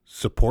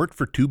Support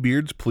for Two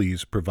Beards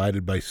Please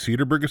provided by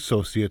Cedarburg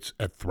Associates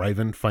at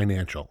Thrivent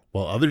Financial.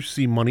 While others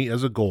see money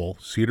as a goal,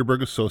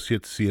 Cedarburg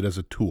Associates see it as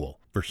a tool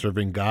for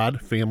serving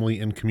God, family,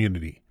 and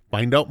community.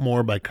 Find out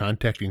more by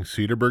contacting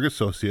Cedarburg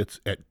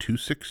Associates at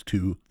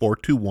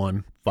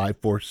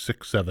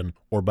 262-421-5467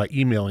 or by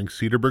emailing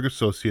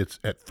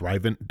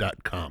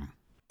cedarburgassociates@thrivent.com.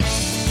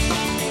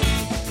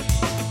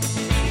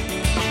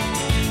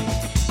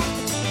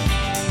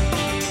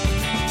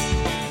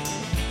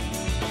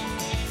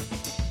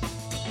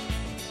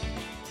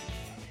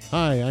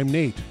 Hi, I'm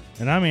Nate.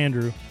 And I'm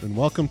Andrew. And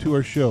welcome to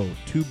our show,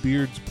 Two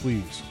Beards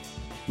Please.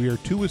 We are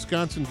two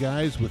Wisconsin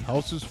guys with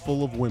houses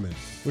full of women.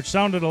 Which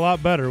sounded a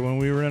lot better when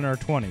we were in our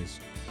 20s.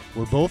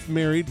 We're both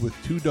married with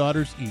 2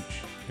 daughters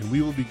each, and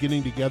we will be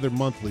getting together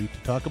monthly to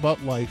talk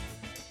about life,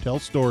 tell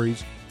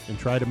stories, and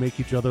try to make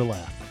each other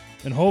laugh.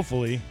 And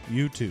hopefully,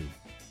 you too.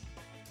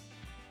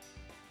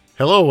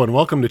 Hello, and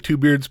welcome to Two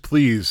Beards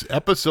Please,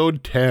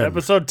 Episode 10.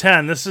 Episode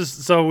 10. This is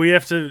so we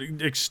have to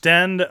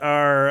extend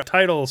our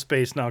title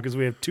space now because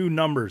we have 2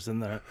 numbers in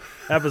the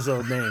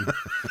episode name.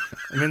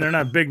 I mean, they're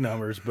not big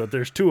numbers, but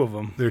there's 2 of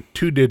them. They're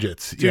 2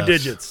 digits. 2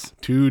 digits.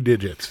 2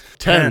 digits.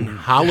 10.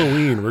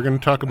 Halloween. We're going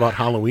to talk about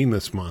Halloween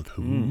this month.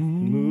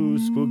 Ooh,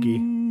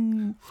 spooky.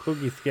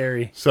 Spooky,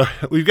 scary. So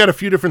we've got a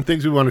few different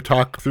things we want to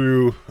talk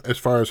through as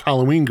far as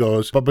Halloween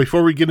goes. But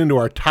before we get into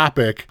our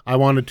topic, I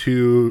wanted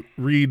to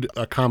read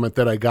a comment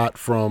that I got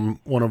from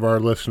one of our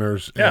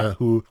listeners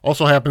who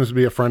also happens to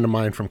be a friend of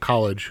mine from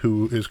college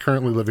who is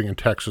currently living in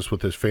Texas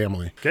with his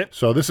family. Okay.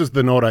 So this is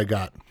the note I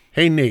got.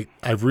 Hey, Nate,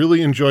 I've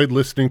really enjoyed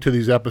listening to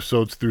these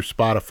episodes through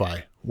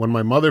Spotify. When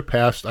my mother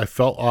passed, I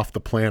fell off the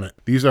planet.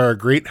 These are a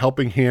great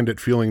helping hand at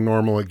feeling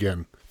normal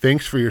again.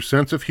 Thanks for your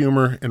sense of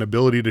humor and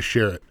ability to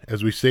share it.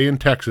 As we say in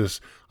Texas,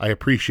 I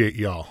appreciate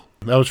y'all.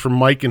 That was from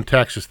Mike in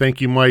Texas.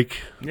 Thank you, Mike.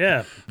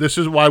 Yeah. This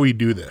is why we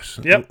do this.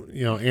 Yep.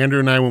 You know, Andrew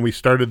and I, when we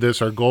started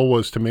this, our goal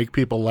was to make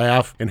people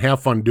laugh and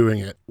have fun doing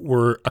it.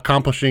 We're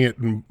accomplishing it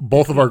in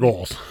both of our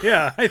goals.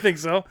 Yeah, I think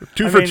so.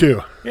 2 for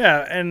 2.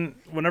 Yeah, and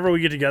whenever we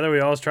get together, we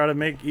always try to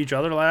make each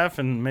other laugh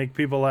and make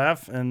people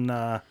laugh. And,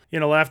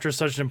 laughter is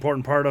such an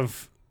important part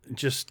of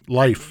just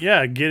life.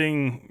 Yeah,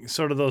 getting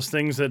sort of those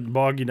things that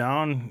bog you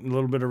down, a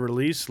little bit of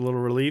release, a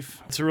little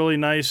relief. It's really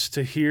nice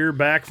to hear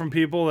back from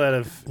people that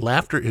have...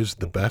 Laughter is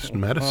the best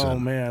medicine. Oh,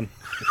 man.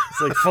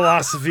 It's like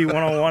philosophy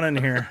 101 in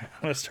here.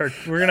 We're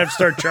going to have to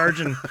start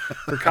charging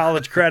for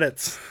college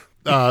credits.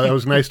 That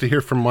was nice to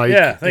hear from Mike.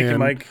 Yeah, thank you,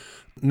 Mike.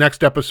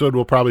 Next episode,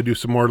 we'll probably do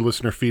some more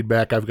listener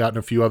feedback. I've gotten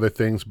a few other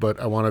things, but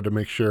I wanted to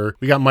make sure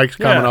we got Mike's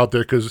comment out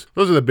there because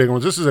those are the big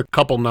ones. This is a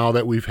couple now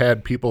that we've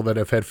had people that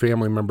have had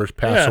family members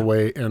pass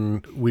away,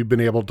 and we've been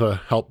able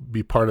to help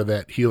be part of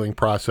that healing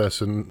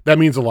process, and that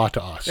means a lot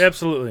to us.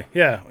 Absolutely.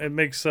 Yeah, it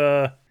makes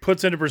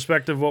puts into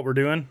perspective what we're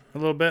doing a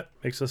little bit,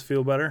 makes us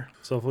feel better.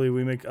 So hopefully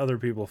we make other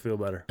people feel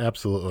better.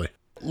 Absolutely.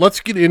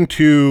 Let's get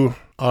into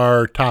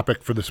our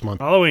topic for this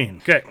month.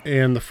 Halloween. Okay.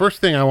 And the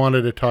first thing I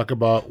wanted to talk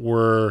about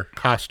were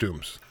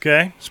costumes.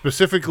 Okay.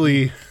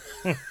 Specifically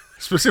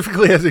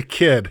as a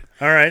kid.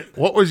 All right.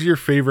 What was your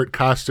favorite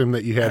costume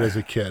that you had as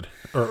a kid?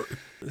 Or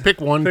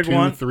pick one,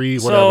 2, 3, whatever.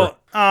 So,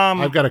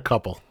 I've got a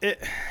couple.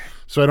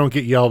 So I don't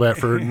get yelled at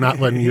for not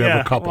letting you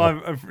have a couple.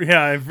 Well,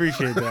 I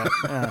appreciate that.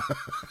 Yeah.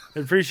 I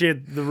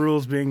appreciate the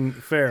rules being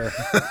fair.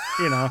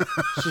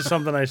 It's just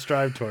something I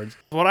strive towards.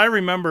 What I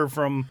remember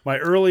from my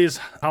earliest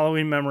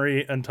Halloween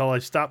memory until I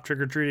stopped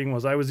trick-or-treating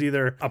was I was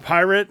either a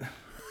pirate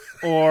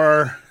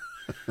or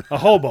a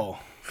hobo,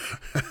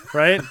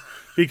 right?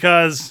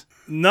 Because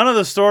none of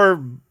the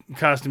store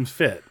costumes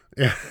fit.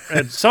 Yeah.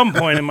 At some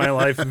point in my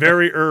life,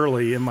 very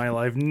early in my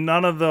life,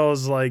 none of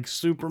those like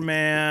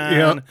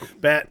Superman,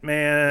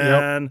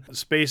 Batman,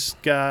 Space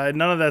Guy,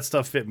 none of that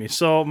stuff fit me.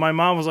 So my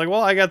mom was like,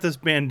 well, I got this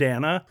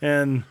bandana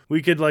and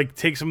we could like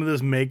take some of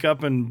this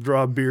makeup and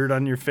draw a beard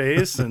on your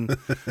face and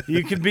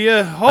you could be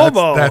a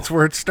hobo. That's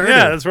where it started.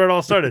 Yeah, that's where it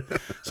all started.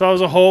 So I was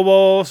a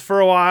hobo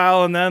for a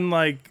while, and then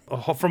like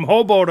from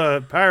hobo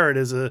to pirate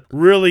is a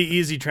really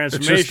easy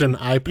transformation. It's just an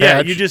eye patch.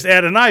 Yeah, you just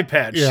add an eye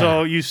patch. Yeah.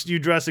 So you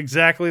dress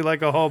exactly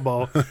like a hobo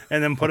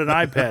and then put an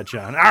eye patch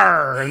on.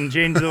 Arr, and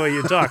change the way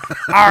you talk.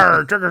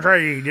 Arr, trick or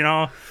treat,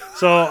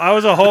 So I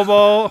was a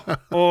hobo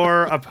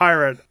or a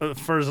pirate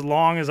for as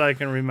long as I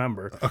can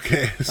remember.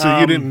 Okay, so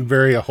you didn't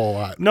vary a whole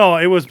lot. No,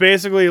 it was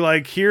basically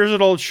like, here's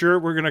an old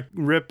shirt we're going to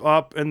rip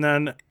up, and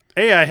then,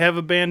 hey, I have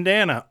a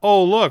bandana.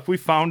 Oh, look, we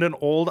found an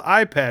old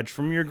eye patch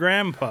from your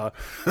grandpa.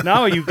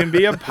 Now you can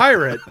be a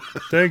pirate.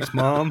 Thanks,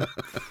 Mom.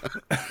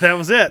 That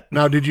was it.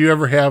 Now, did you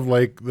ever have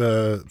like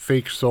the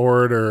fake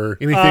sword or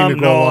anything to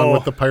go along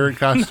with the pirate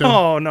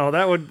costume? No,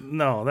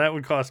 that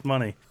would cost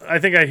money. I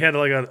think I had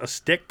like a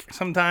stick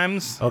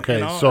sometimes.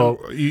 Okay,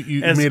 so you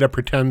made a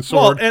pretend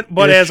sword. Well,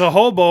 but as a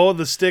hobo,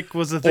 the stick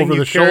was the thing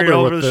you carried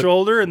over the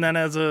shoulder, and then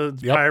as a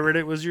pirate,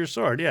 it was your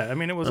sword. Yeah, I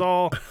mean, it was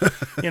all,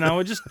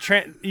 it just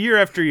year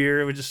after year,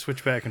 it would just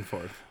switch back and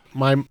forth.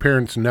 My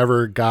parents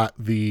never got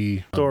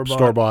the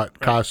store-bought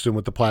costume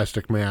with the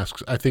plastic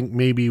masks. I think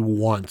maybe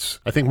once.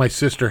 I think my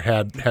sister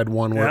had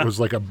one where it was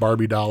like a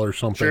Barbie doll or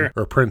something,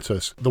 or a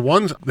princess. The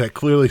ones that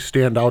clearly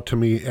stand out to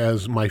me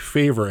as my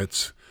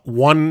favorites,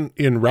 one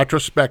in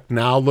retrospect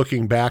now,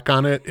 looking back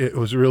on it, it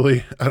was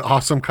really an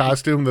awesome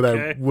costume that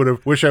I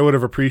wish I would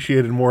have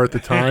appreciated more at the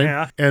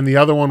time. And the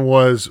other one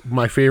was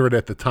my favorite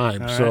at the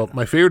time.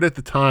 My favorite at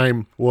the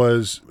time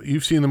was,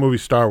 you've seen the movie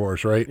Star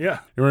Wars, right?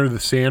 Yeah. You remember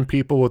the sand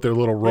people with their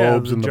little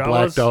robes and the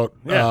blacked out,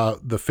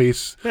 the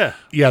face? Yeah.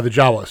 Yeah, the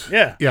Jawas.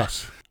 Yeah.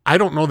 Yes. I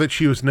don't know that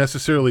she was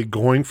necessarily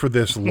going for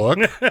this look,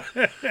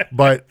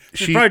 but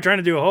she's probably trying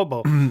to do a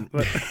hobo.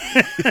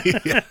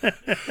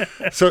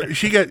 So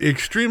she got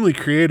extremely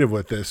creative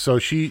with this. So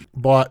she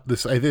bought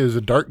this, I think it was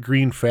a dark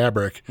green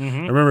fabric. I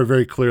remember it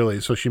very clearly.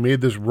 So she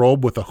made this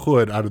robe with a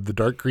hood out of the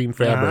dark green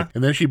fabric.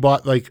 And then she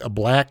bought like a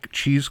black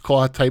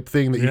cheesecloth type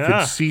thing that you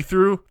could see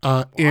through.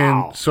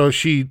 And so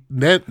she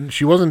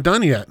wasn't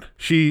done yet.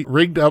 She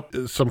rigged up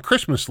some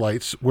Christmas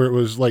lights where it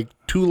was like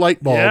 2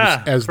 light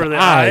bulbs as the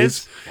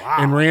eyes.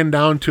 And ran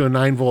down to a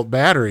 9-volt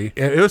battery.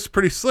 And it was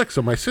pretty slick.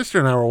 So my sister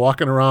and I were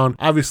walking around,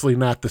 obviously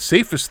not the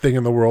safest thing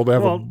in the world to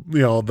have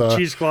the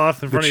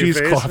cheesecloth in front of your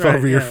face. Cheesecloth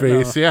over your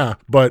face,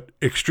 but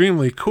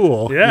extremely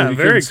cool. Yeah, you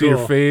very couldn't see cool.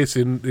 your face,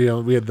 and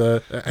we had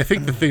I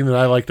think the thing that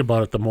I liked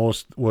about it the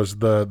most was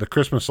the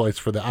Christmas lights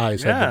for the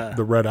eyes, had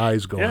the red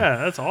eyes going. Yeah,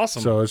 that's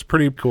awesome. So it's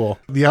pretty cool.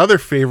 The other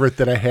favorite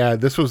that I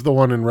had, this was the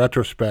one in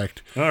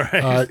retrospect. All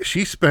right.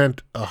 She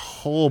spent a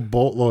whole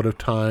boatload of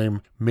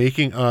time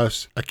making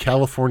us a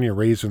California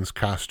Raisins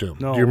costume.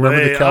 No Do you remember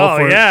way. the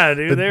California? Oh, yeah,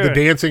 dude. The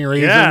dancing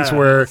raisins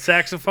where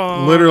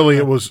saxophone. literally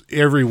it was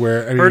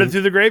everywhere. I Heard mean, it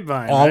through the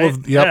grapevine. all right?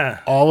 of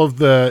all of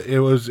the it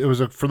was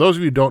for those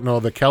of you who don't know,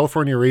 the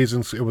California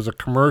Raisins, it was a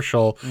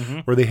commercial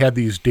where they had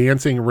these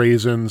dancing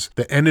raisins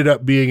that ended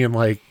up being in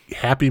like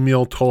Happy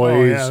Meal toys.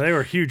 Oh yeah, they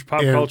were huge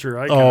pop culture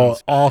icons.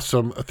 Oh,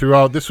 awesome.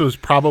 Throughout, this was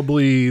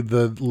probably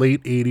the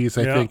late 80s,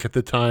 I think, at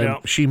the time.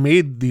 Yep. She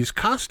made these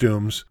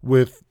costumes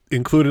with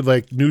included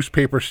like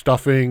newspaper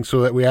stuffing so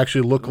that we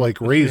actually look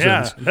like raisins.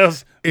 Yeah, that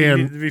was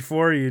And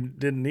before you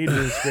didn't need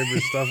newspaper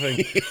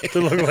stuffing to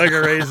look like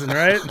a raisin,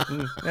 right?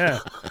 Yeah.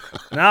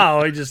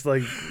 Now you just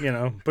put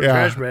a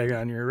trash bag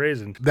on your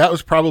raisin. that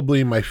was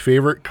probably my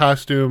favorite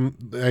costume,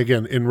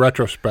 again, in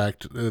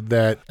retrospect,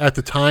 that at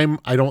the time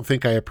I don't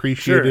think I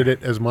appreciated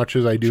it as much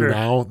as I do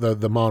now,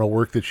 the amount of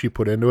work that she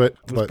put into it.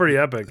 It was pretty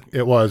epic.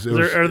 It was.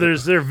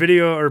 Is there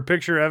video or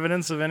picture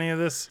evidence of any of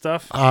this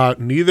stuff?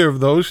 Neither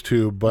of those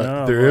two,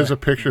 but there is a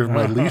picture of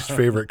my least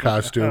favorite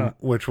costume,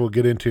 which we'll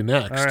get into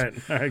next.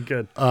 All right,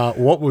 good.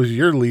 What was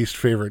your least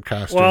favorite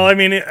costume? Well, I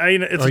mean, it's a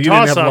you didn't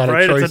have a toss-up, lot of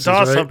right? choices, It's a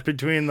toss-up right?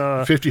 between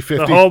the 50-50.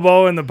 the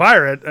hobo and the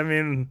pirate. I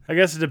mean, I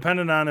guess it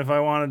depended on if I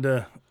wanted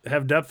to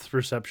have depth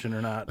perception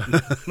or not.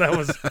 that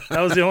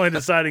was the only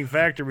deciding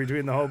factor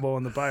between the hobo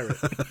and the pirate.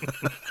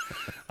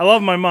 I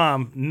love my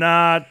mom.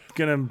 Not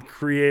gonna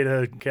create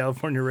a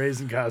California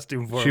raisin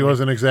costume for me. She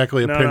wasn't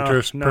exactly a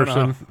Pinterest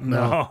person.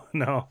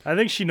 No. I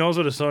think she knows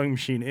what a sewing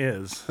machine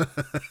is.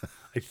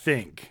 I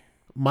think.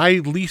 My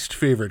least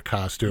favorite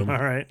costume.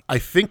 All right. I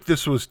think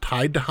this was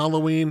tied to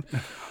Halloween,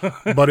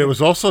 but it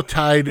was also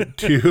tied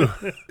to.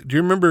 Do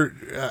you remember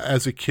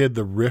as a kid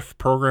the RIF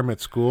program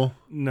at school?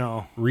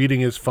 No.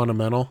 Reading is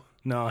fundamental.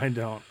 No, I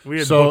don't. We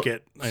had Book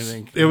It, I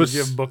think. Did you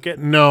have Book It?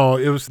 No,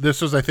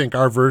 this was, I think,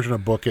 our version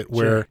of Book It,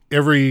 where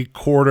every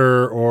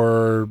quarter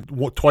or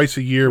twice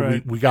a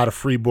year we got a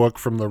free book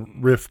from the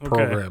RIF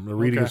program, the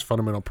Reading is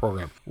Fundamental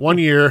program. One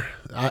year,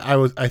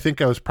 I think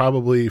I was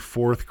probably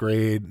 4th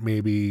grade,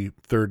 maybe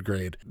 3rd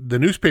grade. The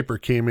newspaper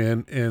came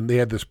in and they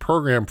had this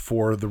program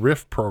for the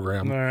RIF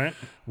program. All right.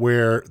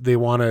 Where they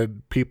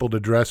wanted people to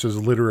dress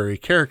as literary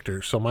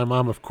characters. So my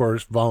mom, of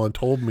course,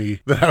 voluntold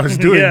me that I was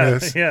doing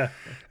this. Yeah.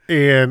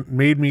 And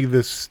made me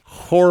this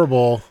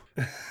horrible,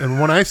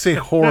 and when I say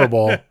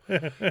horrible,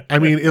 I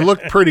mean it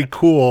looked pretty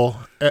cool.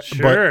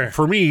 Sure. But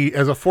for me,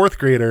 as a 4th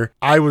grader,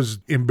 I was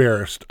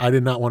embarrassed. I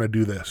did not want to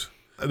do this.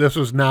 This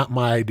was not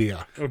my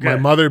idea. Okay. My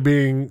mother,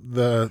 being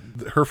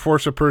her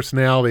force of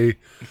personality,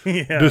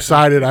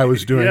 decided I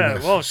was doing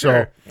this. Well,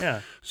 sure.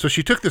 So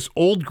she took this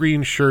old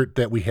green shirt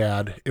that we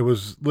had. It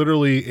was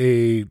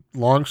literally a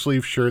long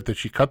sleeve shirt that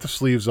she cut the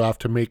sleeves off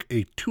to make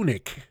a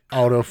tunic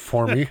out of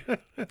for me,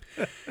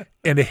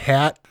 and a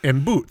hat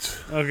and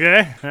boots.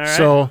 Okay. All right.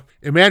 So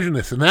imagine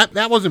this. And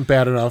that wasn't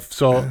bad enough.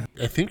 So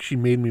I think she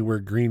made me wear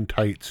green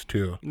tights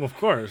too. Well, of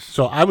course.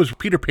 So I was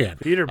Peter Pan.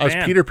 I was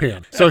Peter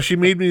Pan. So she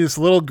made me this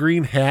little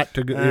green hat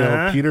to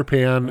Peter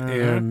Pan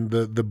and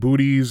the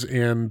booties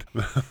and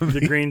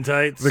the green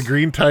tights. The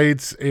green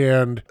tights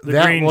and the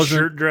that green wasn't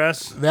shirt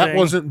dress. That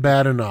wasn't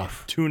bad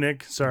enough.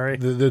 Tunic, sorry.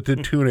 The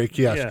tunic,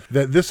 yes.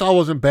 Yeah. This all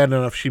wasn't bad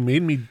enough. She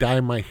made me dye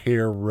my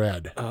hair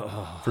red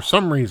for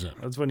some reason.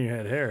 That's when you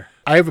had hair.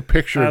 I have a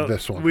picture of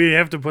this one. We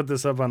have to put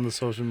this up on the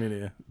social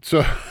media.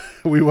 So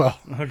we will.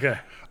 Okay.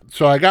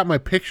 So I got my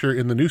picture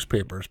in the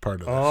newspaper as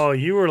part of this. Oh,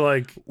 you were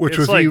like, Which it's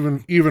was like,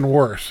 even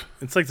worse.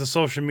 It's like the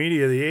social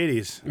media of the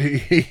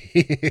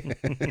 80s.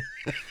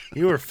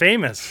 You were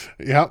famous.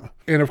 Yep.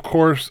 And of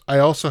course, I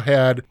also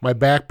had my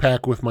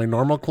backpack with my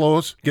normal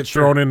clothes get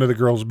thrown into the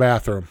girls'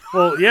 bathroom.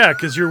 Well, yeah,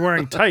 because you're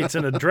wearing tights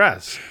and a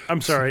dress.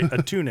 I'm sorry,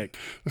 a tunic.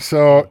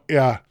 So,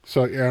 yeah.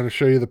 So, I'm going to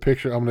show you the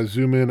picture. I'm going to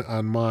zoom in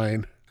on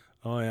mine.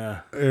 Oh, yeah.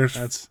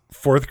 There's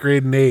fourth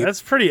grade Nate.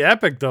 That's pretty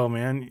epic, though,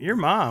 man. Your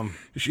mom.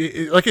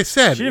 She, like I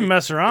said, She didn't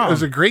mess around. It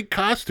was a great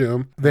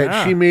costume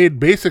that she made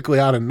basically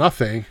out of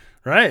nothing.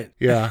 Right.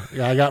 Yeah.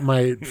 I got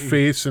my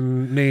face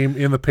and name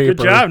in the paper.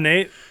 Good job,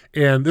 Nate.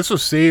 And this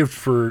was saved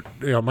for,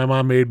 my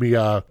mom made me,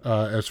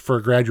 as for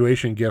a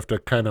graduation gift, a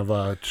kind of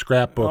a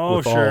scrapbook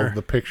with all of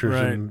the pictures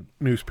and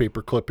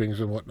newspaper clippings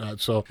and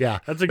whatnot. So, yeah.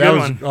 That's a good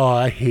one. Oh,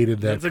 I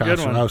hated that costume. Good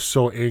one. I was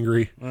so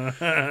angry.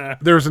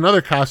 There was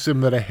another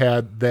costume that I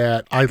had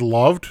that I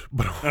loved,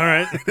 but all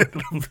right.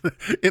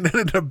 it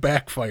ended up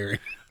backfiring.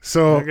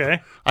 So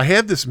I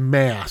had this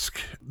mask.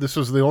 This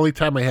was the only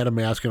time I had a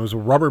mask, and it was a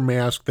rubber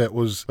mask that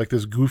was like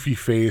this goofy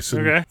face.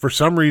 And for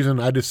some reason,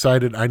 I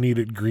decided I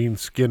needed green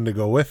skin to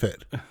go with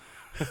it.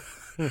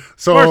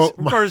 So of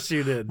course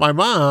you did. My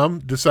mom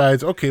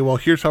decides, okay, well,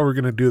 here's how we're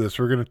going to do this.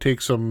 We're going to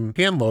take some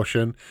hand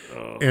lotion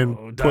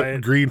and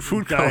put green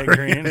food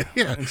coloring in it.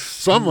 Yeah.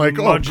 So I'm like,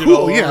 oh,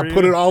 cool. Yeah,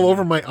 put it all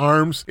over my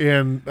arms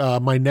and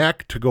my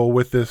neck to go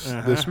with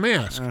this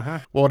mask.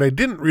 Well, what I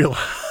didn't realize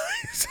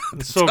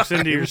it soaks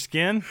into your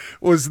skin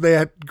was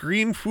that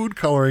green food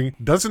coloring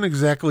doesn't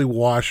exactly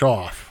wash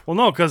off. Well,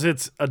 no, because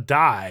it's a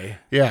dye.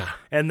 Yeah.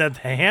 And that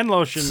the hand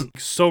lotion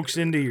soaks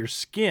into your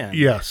skin.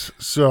 Yes.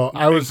 So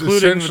I was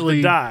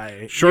essentially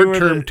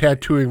short-term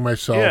tattooing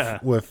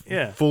myself with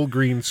full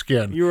green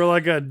skin. You were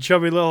like a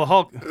chubby little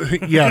Hulk.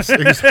 Yes,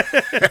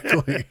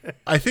 exactly.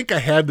 I think I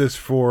had this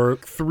for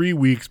 3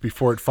 weeks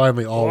before it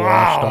finally all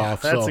washed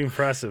off. That's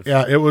impressive.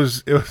 Yeah, it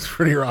was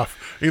pretty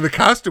rough. I mean, the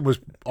costume was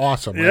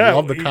awesome. I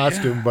love the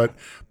costume, but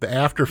the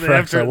after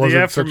effects I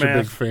wasn't such a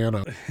big fan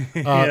of.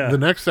 The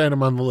next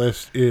item on the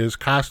list is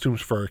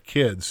costumes for our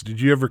kids. Did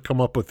you ever come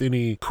up with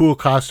any cool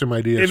costume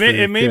ideas for your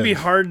kids? It may be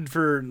hard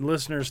for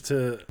listeners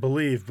to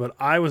believe, but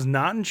I was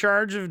not in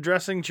charge of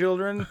dressing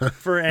children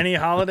for any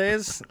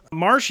holidays.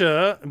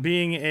 Marcia,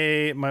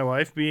 my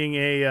wife, being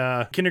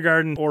a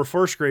kindergarten or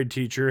first grade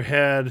teacher,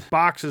 had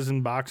boxes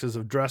and boxes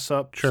of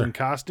dress-ups and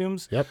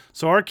costumes. Yep.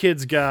 So our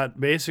kids got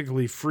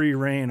basically free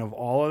reign of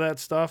all of that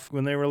stuff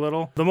when they were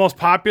little. The most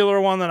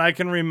popular one that I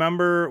can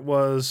remember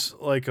was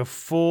like a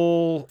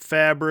full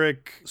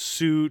fabric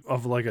suit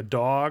of like a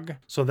dog.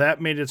 So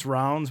that made its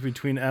rounds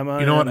between Emma.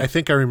 You know what? I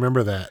think I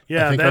remember that.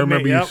 Yeah, I think I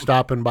remember you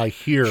stopping by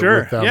here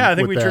with them. Yeah, I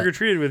think we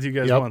trick-or-treated with you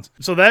guys once.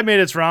 So that made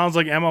its rounds.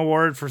 Like Emma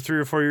wore it for 3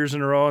 or 4 years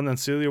in a row, and then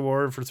Celia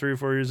wore it for 3 or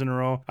 4 years in a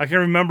row. I can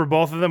remember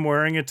both of them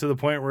wearing it to the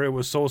point where it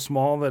was so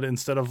small that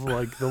instead of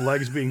like the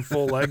legs being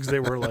full legs, they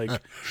were like,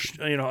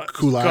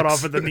 culottes. Cut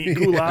off at the knee.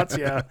 Culottes,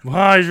 yeah.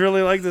 Wow, I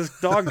really like this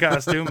dog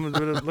costume,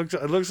 but it looks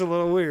a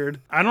little weird.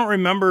 I don't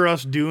remember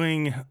us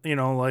doing,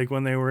 like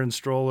when they were in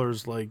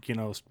strollers, like,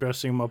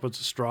 dressing them up as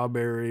a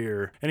strawberry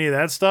or any of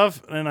that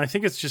stuff. And I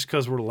think it's just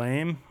because we're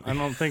lame. I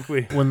don't think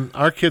we... When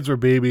our kids were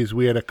babies,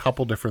 we had a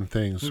couple different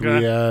things. Okay.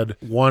 We had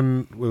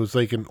one, it was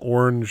like an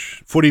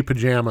orange footy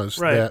pajamas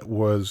that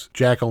was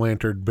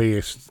jack-o'-lantern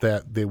based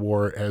that they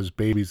wore as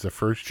babies the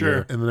first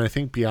year. And then I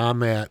think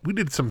beyond that, we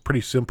did some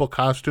pretty simple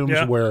costumes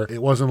where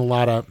it wasn't a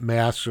lot of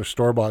masks or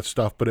store-bought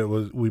stuff, but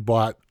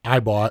I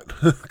bought,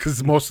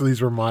 because most of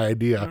these were my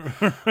idea,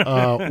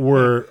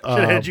 were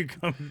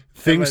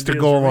things to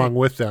go along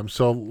with them.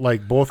 So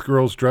like both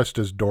girls dressed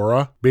as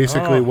Dora.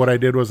 Basically what I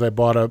did was I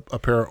bought a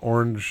pair of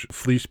orange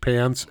fleece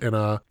pants and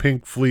a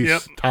pink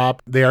fleece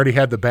top. They already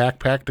had the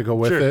backpack to go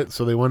with it,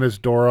 so they went as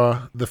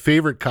Dora. The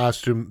favorite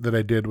costume that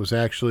I did was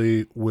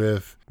actually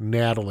with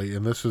Natalie,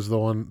 and this is the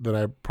one that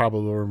I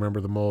probably will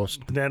remember the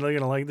most. Is Natalie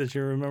going to like that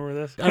you remember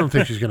this? I don't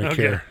think she's going to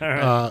care.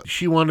 Right.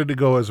 She wanted to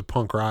go as a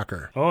punk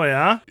rocker. Oh,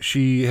 yeah?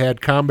 She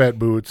had combat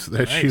boots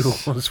that she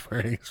was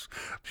wearing.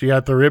 She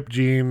got the ripped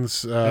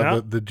jeans,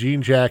 the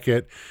jean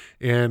jacket,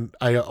 and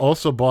I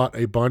also bought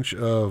a bunch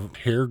of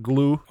hair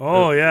glue.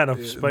 Oh,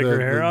 to spike her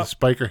hair up?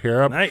 Spike her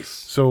hair up. Nice.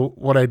 So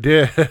what I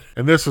did,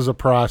 and this was a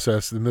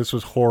process, and this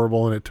was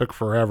horrible, and it took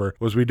forever,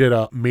 was we did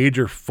a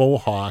major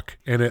faux hawk,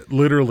 and it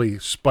literally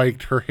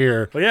spiked her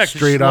hair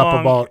straight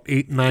up about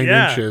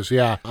 8-9 inches.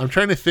 Yeah. I'm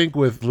trying to think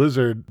with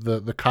Blizzard,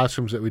 the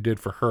costumes that we did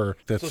for her.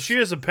 So she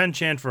has a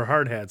penchant for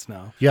hard hats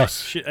now.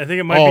 Yes. I think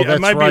it might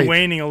be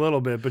waning a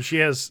little bit, but she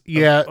has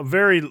a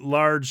very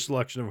large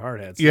selection of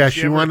hard hats. Yeah,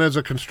 she went as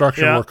a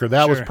construction worker.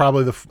 That was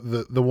probably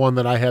the one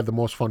that I had the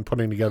most fun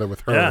putting together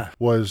with her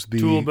was the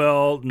tool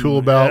belt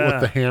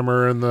with the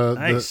hammer and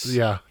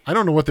the I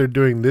don't know what they're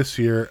doing this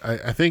year.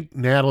 I think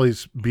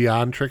Natalie's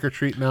beyond trick or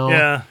treat now.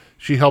 Yeah.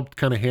 She helped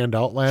kind of hand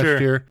out last Sure.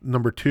 year.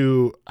 Number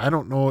 2, I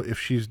don't know if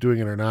she's doing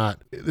it or not.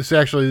 This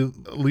actually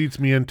leads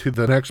me into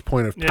the next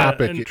point of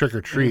topic, and- trick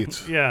or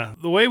treats. Yeah,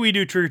 the way we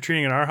do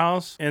trick-or-treating in our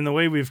house and the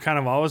way we've kind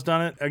of always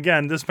done it,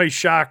 again, this may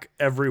shock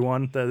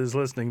everyone that is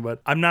listening,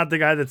 but I'm not the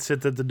guy that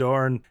sits at the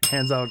door and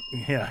hands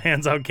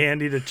out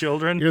candy to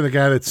children. You're the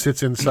guy that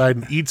sits inside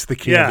and eats the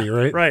candy,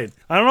 right? Right.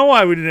 I don't know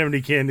why we didn't have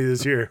any candy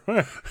this year.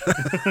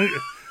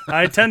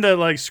 I tend to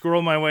like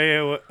squirrel my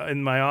way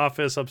in my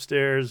office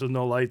upstairs with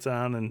no lights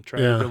on and try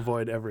to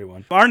avoid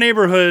everyone. Our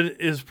neighborhood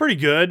is pretty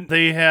good.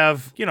 They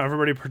have,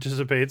 everybody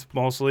participates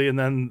mostly. And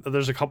then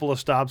there's a couple of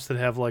stops that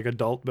have like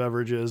adult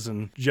beverages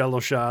and Jello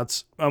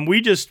shots.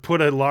 We just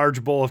put a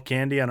large bowl of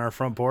candy on our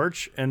front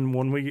porch. And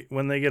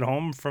when they get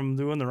home from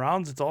doing the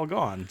rounds, it's all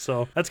gone.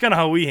 So that's kind of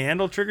how we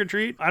handle trick or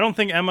treat. I don't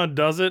think Emma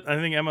does it. I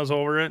think Emma's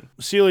over it.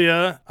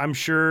 Celia, I'm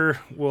sure,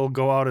 will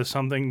go out as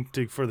something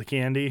for the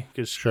candy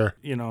because, Sure.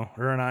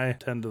 her and I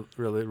tend to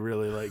really,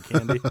 really like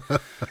candy.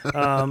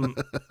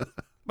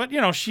 But,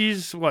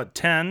 she's,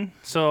 10?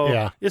 So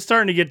Yeah. it's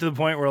starting to get to the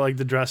point where, like,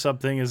 the dress-up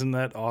thing isn't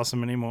that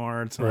awesome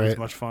anymore. It's not Right. as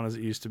much fun as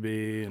it used to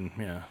be, and,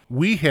 yeah.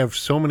 We have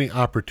so many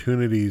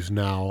opportunities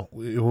now.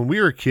 When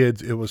we were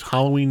kids, it was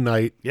Halloween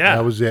night. Yeah.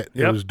 That was it.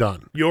 It Yep. was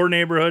done. Your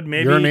neighborhood,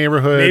 maybe. Your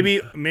neighborhood.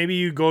 Maybe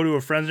you go to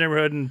a friend's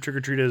neighborhood and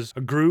trick-or-treat as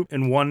a group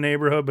in one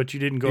neighborhood, but you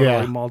didn't go Yeah. to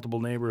like, multiple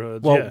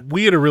neighborhoods. Well, Yeah.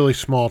 we had a really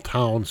small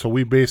town, so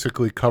we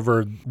basically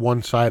covered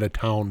one side of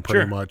town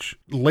pretty Sure. much.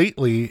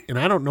 Lately, and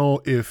I don't know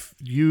if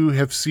you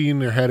have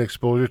seen or had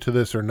exposure to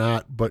this or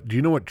not, but do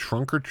you know what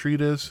trunk or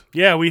treat is?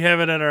 Yeah, we have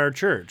it at our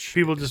church.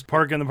 People just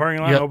park in the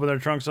parking lot, Yep. open their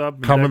trunks up,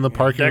 and Come in the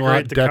parking decorate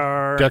lot, the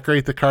car.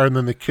 decorate the car, and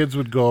then the kids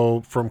would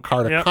go from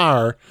car to Yep.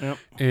 car Yep.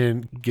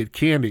 and get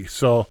candy.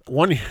 So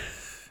one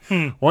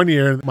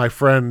year, my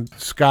friend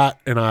Scott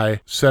and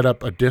I set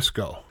up a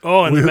disco.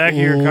 Oh, in the back of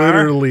your car?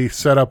 Literally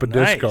set up a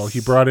disco. Nice.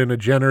 He brought in a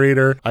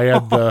generator. I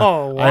had the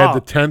Oh, I had wow.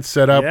 the tent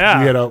set up.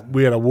 Yeah.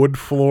 We had a wood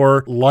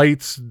floor,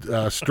 lights,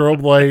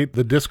 strobe light,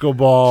 the disco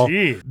ball.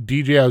 Gee.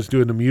 DJ, I was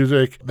doing the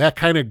music. That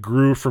kind of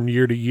grew from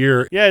year to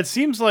year. Yeah, it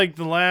seems like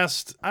the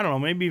last, I don't know,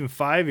 maybe even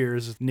 5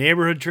 years,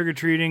 neighborhood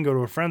trick-or-treating, go to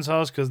a friend's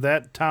house because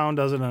that town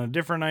does it on a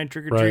different night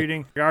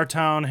trick-or-treating. Our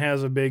town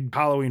has a big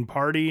Halloween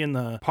party in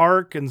the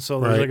park, and so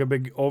there's Right. like a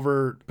big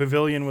over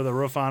pavilion with a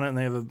roof on it, and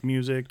they have the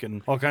music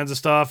and all kinds of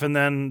stuff. And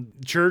then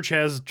church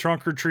has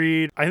trunk or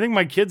treat. I think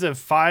my kids have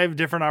 5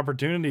 different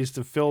opportunities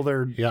to fill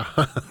their Yeah.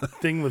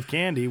 thing with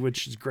candy,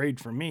 which is great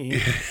for me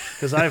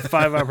because I have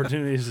 5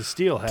 opportunities to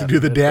steal half To do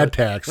of the it, dad but-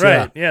 tax.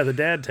 Right, yeah, the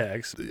dad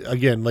tax.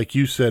 Again, like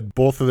you said,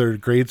 both of their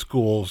grade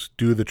schools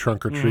do the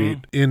trunk or treat.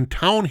 Mm-hmm. In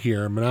town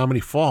here, Menominee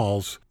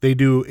Falls, they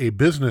do a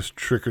business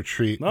trick or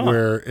treat Oh.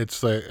 where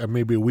it's like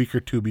maybe a week or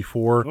two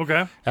before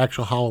Okay.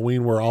 actual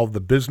Halloween, where all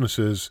the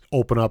businesses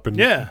open up and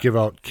Yeah. give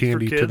out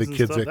candy to kids the and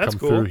kids stuff. that That's come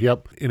cool. through.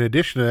 Yep. In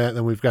addition to that,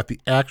 then we've got the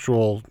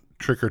actual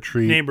trick or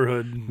treat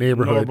Neighborhood.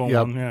 neighborhood. Yep.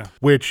 One, yeah.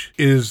 Which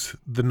is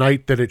the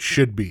night that it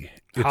should be.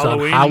 It's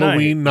Halloween on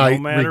Halloween night, night, no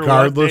matter what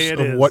regardless day it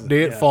of is. what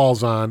day it Yeah.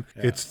 falls on.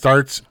 It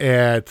starts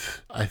at,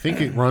 I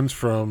think it runs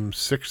from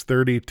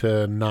 6:30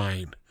 to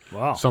 9,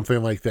 Wow.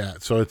 something like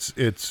that. So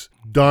it's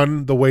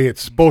done the way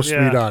it's supposed to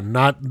Yeah. be done,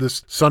 not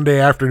this Sunday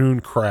afternoon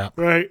crap.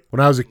 Right. When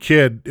I was a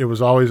kid, it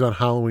was always on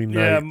Halloween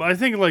Yeah, night. I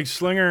think like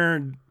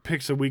Slinger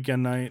picks a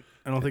weekend night.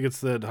 I don't think it's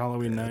the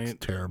Halloween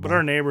night. terrible. But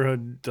our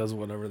neighborhood does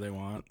whatever they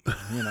want,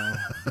 you know.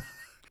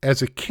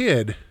 As a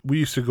kid, we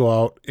used to go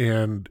out,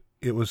 and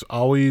it was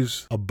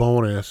always a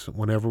bonus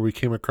whenever we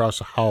came across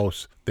a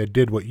house that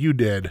did what you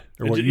did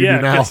or what you yeah,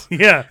 do now. 'cause-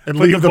 yeah. And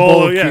put leave the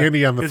bowl of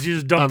candy on the- because you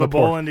just on dump the the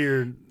bowl porch. into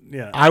your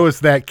yeah. I was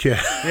that kid.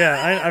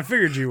 Yeah, I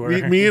figured you were.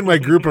 Me and my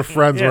group of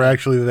friends were Yeah.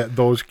 actually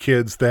those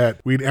kids that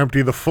we'd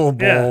empty the full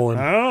bowl. Yeah, And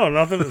I don't know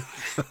nothing.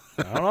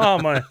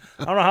 I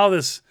don't know how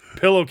this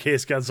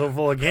pillowcase got so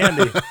full of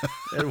candy.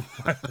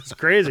 It's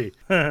crazy.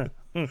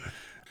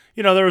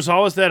 You know, there was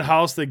always that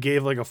house that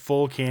gave like a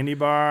full candy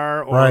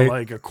bar or Right.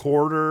 like a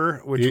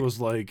quarter, which It-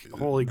 was like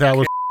holy. that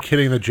was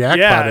hitting the jackpot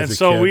Yeah, as and a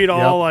so kid. we'd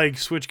all Yep. like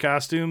switch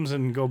costumes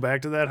and go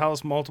back to that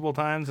house multiple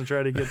times and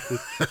try to get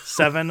the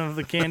 7 of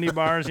the candy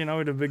bars. You know, we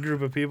had a big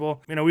group of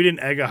people. You know, we didn't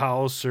egg a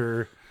house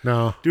or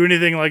No. do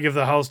anything like if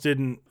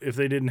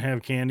they didn't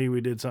have candy,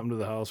 we did something to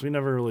the house. We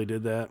never really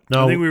did that.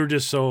 No. I think we were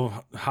just so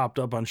hopped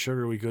up on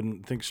sugar we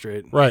couldn't think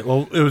straight. Right.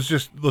 Well, it was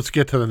just, let's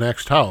get to the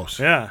next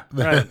house. Yeah,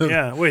 right.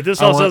 Yeah. Wait, this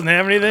I house want- doesn't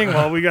have anything?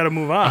 Well, we got to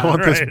move on. I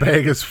want this right?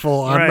 bag is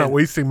full. I'm Right. not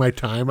wasting my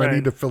time. I Right.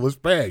 need to fill this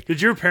bag.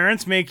 Did your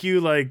parents make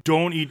you like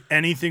don't eat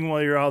anything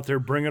while you're out there?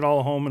 Bring it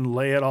all home and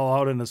lay it all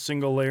out in a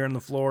single layer on the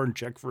floor and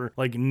check for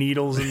like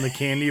needles in the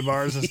candy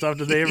bars and stuff.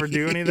 Did they ever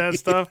do any of that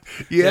stuff?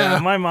 Yeah.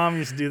 my mom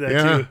used to do that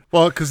Yeah. too.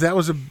 Well, because that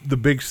was the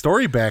big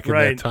story back in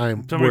Right. that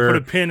time. Somebody where, put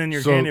a pin in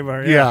your so, candy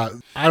bar. Yeah.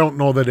 I don't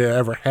know that it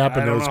ever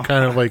happened. I It don't was know.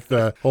 kind of like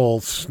the whole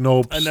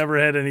Snopes. I never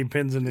had any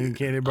pins in any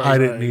candy bars. I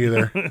didn't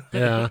either.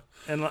 Yeah.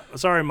 And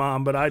sorry,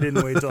 Mom, but I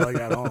didn't wait till I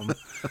got home.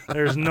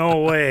 There's no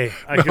way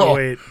I could No.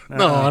 wait.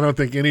 No, I don't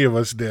think any of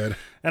us did.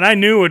 And I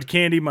knew what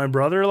candy my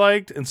brother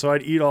liked, and so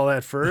I'd eat all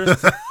that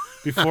first.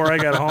 before I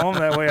got home.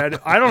 That way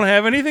I don't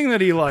have anything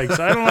that he likes.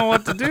 I don't know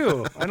what to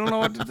do. I don't know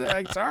what to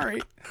do.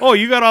 Sorry. Oh,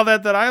 you got all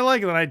that I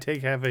like, and then I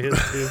take half of his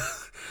too.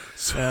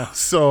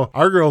 So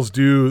our girls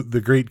do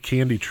the great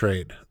candy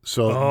trade.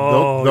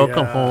 So they'll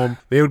come home.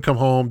 They would come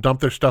home,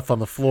 dump their stuff on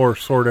the floor,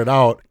 sort it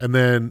out, and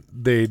then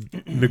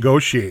they'd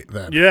negotiate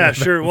that. Yeah,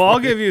 sure. Well, I'll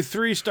give you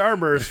 3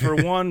 Starbursts for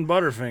 1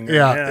 Butterfinger.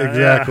 Yeah,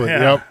 exactly.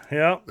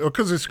 Yep.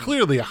 Because it's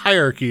clearly a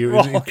hierarchy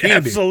in candy.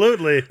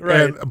 Absolutely.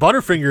 Right. And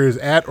Butterfinger is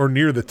at or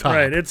near the top.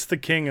 Right. It's the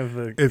king of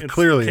the. It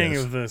clearly the king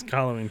is. of the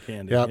Halloween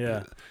candy. Yep.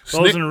 Yeah.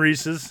 Those and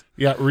Reese's.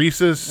 Yeah,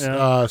 Reese's.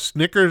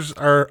 Snickers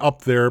are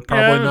up there.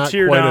 Probably not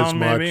quite down, as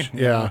much. Maybe.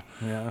 Yeah.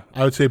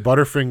 I would say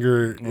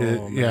Butterfinger.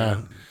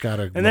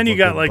 And then you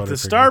got like the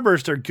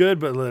Starburst are good,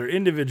 but they're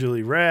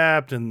individually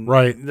wrapped and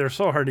they're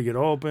so hard to get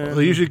open. Well,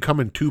 they usually come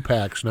in 2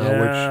 packs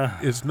now,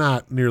 which is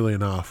not nearly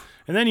enough.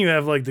 And then you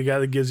have like the guy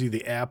that gives you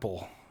the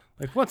apple.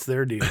 Like, what's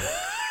their deal?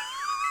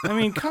 I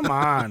mean, come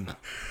on.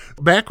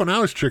 Back when I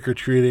was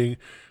trick-or-treating,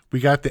 we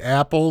got the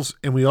apples,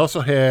 and we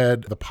also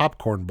had the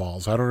popcorn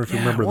balls. I don't know if you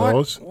remember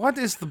those. What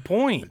is the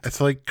point?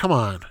 It's like, come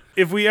on.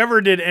 If we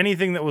ever did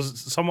anything that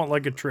was somewhat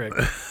like a trick,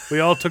 we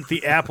all took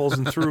the apples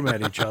and threw them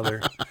at each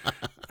other.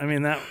 I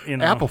mean,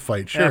 apple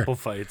fight, sure. Apple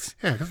fights.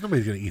 Yeah, because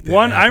nobody's going to eat that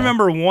apple. I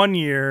remember one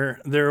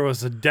year, there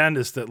was a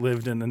dentist that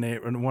lived in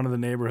one of the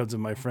neighborhoods of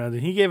my friend,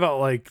 and he gave out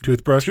like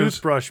toothbrush.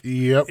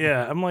 Yep.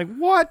 Yeah, I'm like,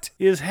 what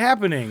is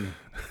happening?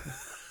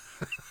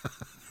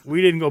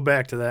 We didn't go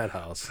back to that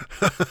house.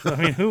 I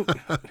mean, who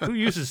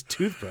uses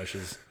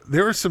toothbrushes?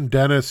 There are some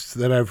dentists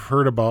that I've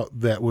heard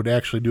about that would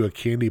actually do a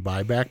candy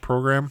buyback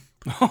program.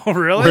 Oh,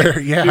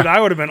 really? Yeah. Dude,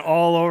 I would have been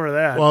all over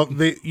that. Well,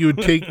 you would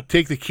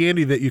take the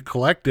candy that you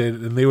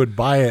collected, and they would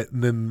buy it,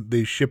 and then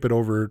they ship it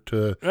over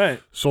to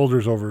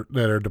soldiers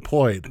that are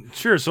deployed.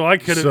 Sure. So I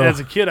could have,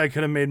 as a kid, I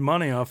could have made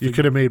money off. You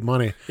could have made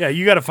money. Yeah,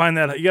 you got to find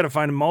that. You got to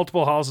find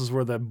multiple houses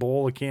where that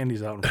bowl of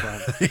candy's out in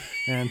front,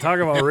 and talk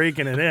about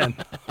raking it in.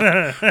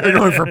 They're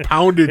going for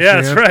poundage.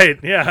 Yeah, that's right.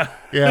 Yeah.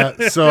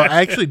 Yeah. So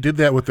I actually did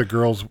that with the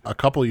girls a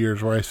couple of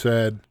years, where I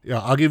said,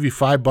 I'll give you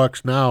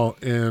 $5 now,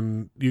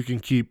 and you can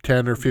keep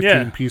 10 or 15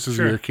 pieces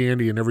of your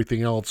candy and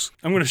everything else.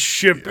 I'm going to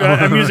ship.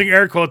 I'm using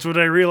air quotes, which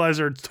I realize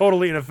are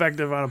totally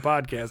ineffective on a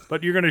podcast.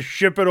 But you're going to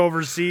ship it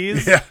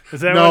overseas? Yeah.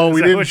 Is that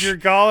what you're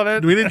calling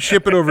it? We didn't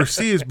ship it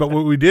overseas, but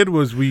what we did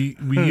was we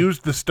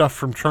used the stuff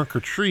from Trunk or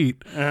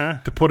Treat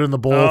to put in the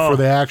bowl for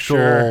the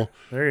actual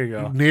there you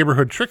go.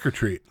 neighborhood trick or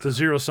treat. It's a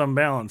zero-sum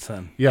balance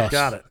then. Yes.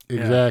 Got it.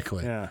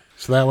 Exactly. Yeah.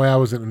 So that way I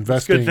wasn't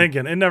investing. It's good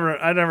thinking.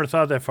 I never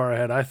thought that far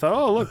ahead. I thought,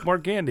 oh, look, more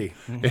candy.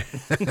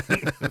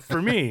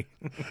 For me.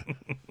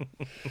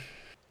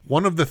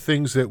 One of the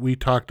things that we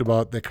talked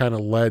about that kind of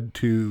led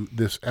to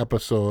this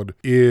episode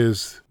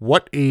is,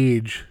 what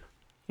age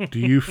do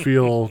you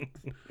feel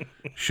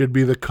should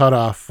be the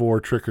cutoff for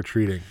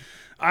trick-or-treating?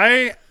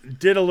 I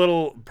did a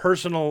little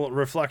personal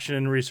reflection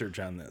and research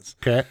on this.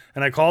 Okay.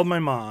 And I called my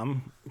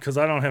mom, because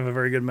I don't have a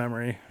very good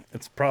memory.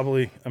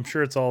 I'm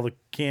sure it's all the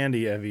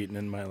candy I've eaten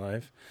in my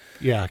life.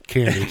 Yeah,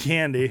 candy.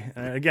 Candy.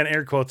 Again,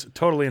 air quotes,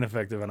 totally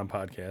ineffective on a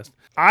podcast.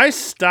 I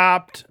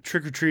stopped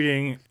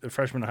trick-or-treating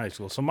freshman in high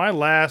school. So my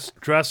last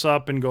dress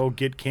up and go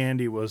get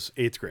candy was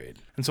 8th grade.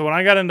 And so when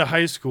I got into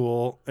high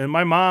school, and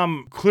my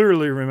mom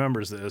clearly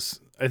remembers this,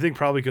 I think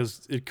probably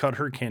because it cut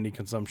her candy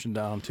consumption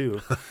down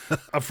too.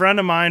 A friend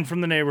of mine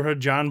from the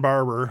neighborhood, John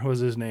Barber was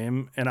his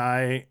name,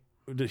 and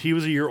he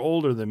was a year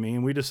older than me,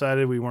 and we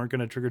decided we weren't going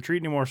to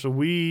trick-or-treat anymore, so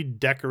we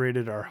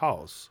decorated our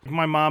house.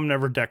 My mom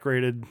never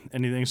decorated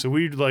anything, so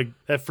we,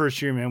 that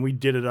first year, man, we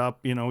did it up.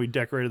 We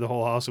decorated the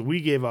whole house, and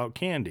we gave out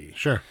candy.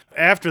 Sure.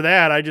 After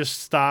that, I just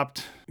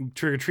stopped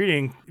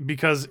trick-or-treating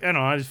because,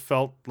 I just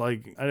felt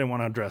like I didn't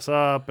want to dress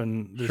up,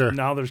 and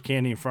now there's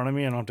candy in front of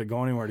me. I don't have to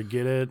go anywhere to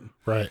get it.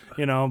 Right.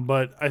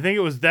 But I think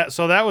it was that.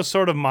 So that was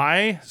sort of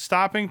my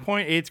stopping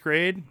point, 8th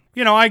grade.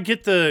 I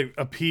get the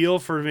appeal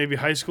for maybe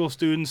high school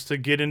students to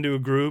get into a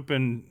group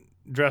and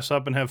dress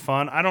up and have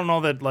fun. I don't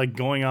know that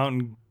going out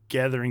and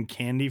gathering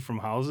candy from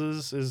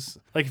houses is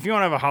if you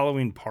want to have a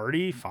Halloween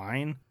party,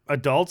 fine.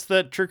 Adults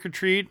that trick or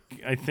treat,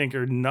 I think,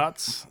 are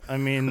nuts. I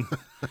mean,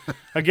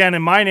 again,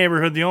 in my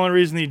neighborhood, the only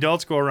reason the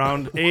adults go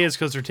around, A, is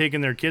because they're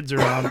taking their kids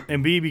around,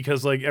 and B,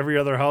 because every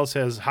other house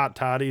has hot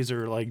toddies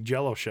or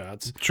Jello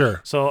shots.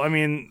 Sure. So I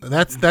mean,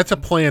 that's a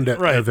planned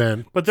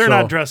event, but they're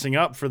not dressing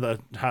up for the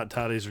hot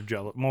toddies or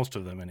Jello. Most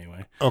of them,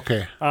 anyway.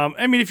 Okay.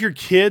 I mean, if your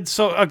kids,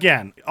 so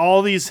again,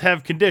 all these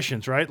have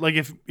conditions, right?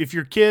 If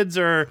your kids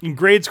are in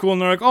grade school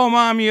and they're like, "Oh,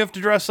 mom, you have to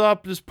dress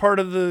up as part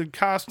of the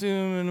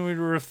costume," and we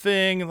were a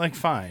thing,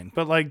 fine.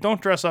 But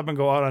don't dress up and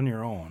go out on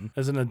your own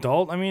as an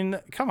adult. I mean,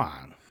 come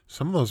on.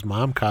 Some of those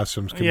mom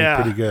costumes can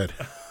be pretty good.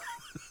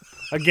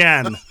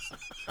 Again,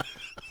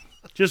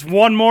 just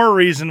one more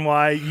reason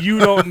why you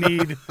don't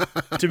need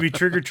to be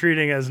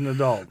trick-or-treating as an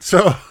adult.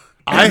 So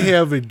I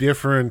have a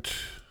different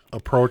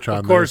approach on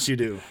this. Of course you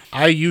do.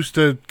 I used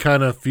to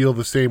kind of feel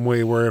the same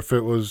way, where if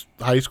it was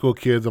high school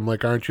kids, I'm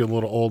like, aren't you a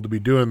little old to be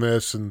doing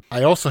this? And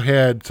I also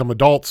had some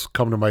adults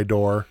come to my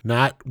door,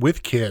 not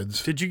with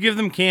kids. Did you give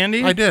them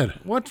candy? I did.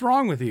 What's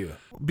wrong with you?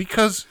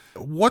 because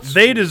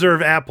They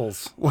deserve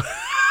apples.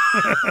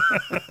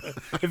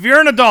 If you're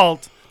an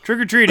adult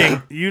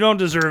trick-or-treating, you don't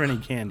deserve any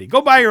candy.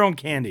 Go buy your own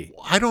candy.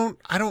 I don't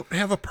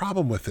have a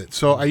problem with it.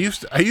 So I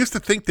used to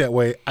think that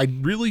way. I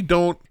really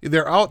don't.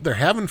 They're out, they're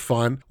having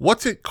fun.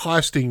 What's it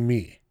costing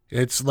me?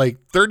 It's like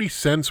 30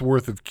 cents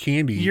worth of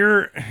candy.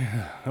 You're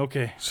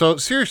okay. So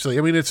seriously,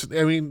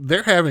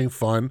 they're having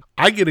fun.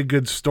 I get a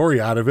good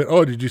story out of it.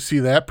 Oh, did you see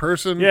that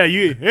person? Yeah,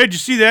 hey, did you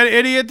see that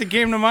idiot that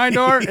came to my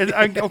door?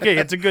 Okay,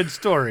 it's a good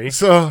story.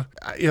 So,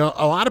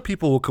 a lot of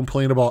people will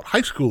complain about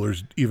high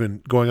schoolers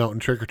even going out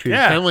and trick-or-treating.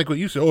 Yeah. Kind of like what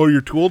you said. Oh,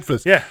 you're too old for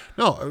this. Yeah.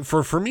 No,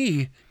 for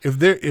me, if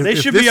They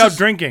should be out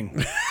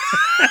drinking.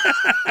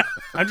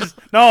 I'm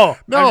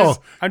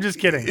just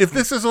kidding. If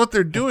this is what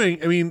they're doing,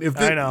 if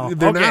I know.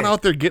 they're Okay. not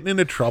out there getting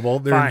into trouble,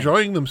 they're Fine.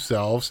 enjoying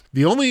themselves.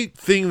 The only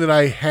thing that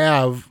I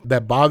have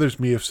that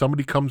bothers me if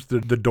somebody comes to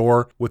the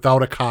door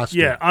without a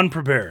costume. Yeah,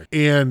 unprepared.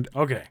 And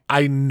Okay.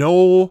 I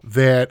know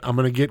that I'm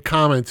going to get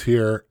comments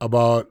here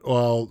about,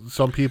 well,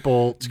 some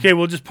people It's okay,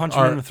 we'll just punch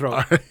him in the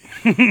throat.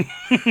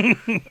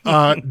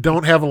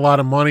 don't have a lot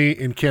of money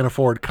and can't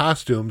afford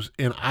costumes.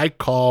 And I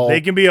call...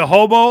 They can be a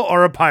hobo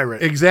or a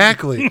pirate.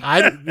 Exactly.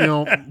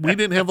 We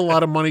didn't have a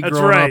lot of money That's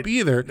growing right. up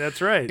either.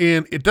 That's right.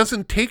 And it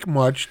doesn't take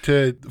much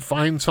to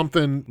find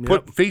something,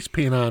 put face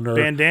paint on or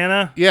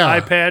Bandana, Yeah.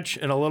 eye patch,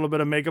 and a little bit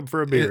of makeup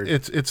for a beard.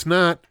 it's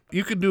not.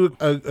 You could do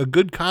a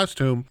good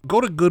costume. Go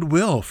to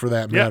Goodwill for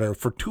that matter.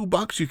 For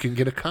 $2 you can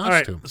get a All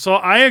right. costume. So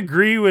I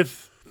agree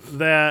with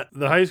that.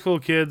 The high school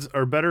kids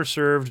are better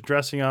served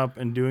dressing up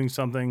and doing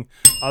something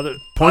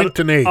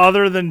To Nate.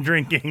 other than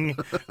drinking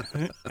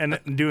and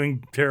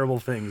doing terrible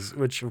things,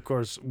 which of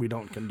course we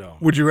don't condone.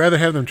 Would you rather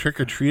have them trick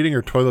or treating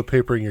or toilet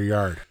papering your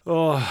yard?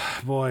 Oh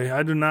boy,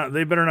 I do not.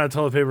 They better not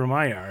toilet paper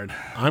my yard.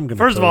 I'm gonna.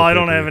 First of all, toilet I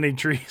don't paper have you. any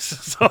trees,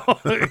 so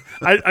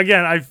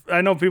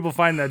I know people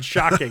find that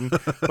shocking,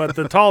 but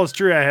the tallest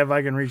tree I have,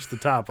 I can reach the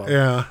top of.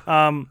 Yeah.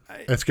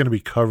 It's going to be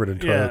covered in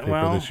toilet Yeah, paper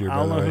well, this year. I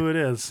don't by know the who way. it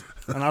is,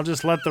 and I'll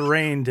just let the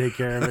rain take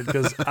care of it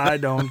because I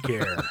don't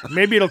care.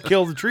 Maybe it'll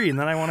kill the tree, and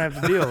then I won't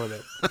have to deal with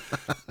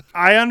it.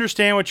 I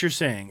understand what you're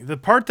saying. The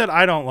part that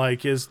I don't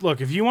like is,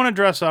 look, if you want to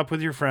dress up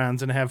with your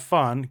friends and have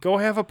fun, go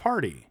have a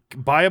party.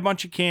 Buy a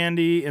bunch of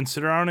candy and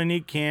sit around and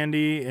eat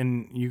candy,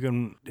 and you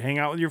can hang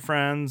out with your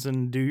friends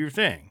and do your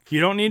thing. You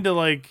don't need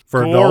to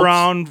For go adults?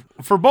 around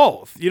for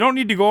both. You don't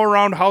need to go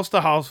around house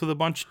to house with a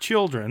bunch of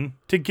children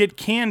to get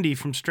candy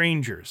from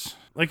strangers.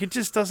 It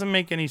just doesn't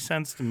make any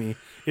sense to me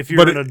if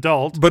you're an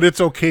adult. But it's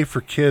okay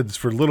for kids,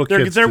 for little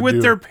kids. They're to with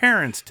do. their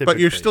parents typically. But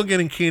you're still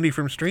getting candy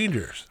from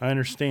strangers. I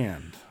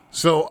understand.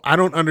 So I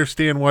don't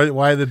understand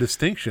why the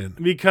distinction.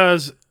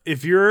 Because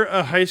if you're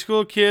a high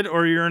school kid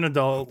or you're an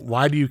adult,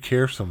 Why do you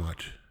care so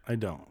much? I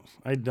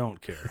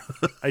don't care.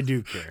 I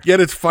do care. Yet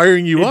it's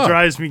firing you It up.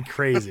 drives me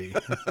crazy.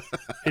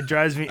 It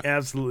drives me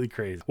absolutely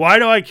crazy. Why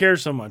do I care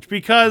so much?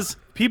 Because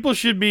people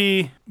should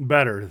be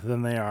better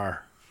than they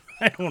are.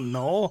 I don't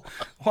know.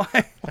 Why?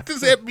 What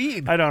does that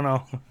mean? I don't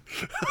know.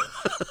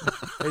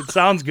 It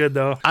sounds good,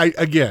 though.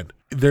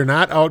 They're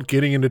not out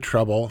getting into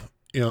trouble.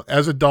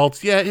 As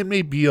adults, yeah, it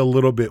may be a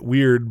little bit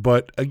weird,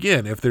 but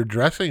again, if they're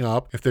dressing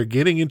up, if they're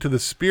getting into the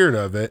spirit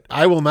of it,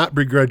 I will not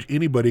begrudge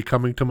anybody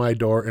coming to my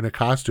door in a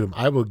costume.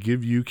 I will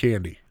give you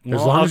candy.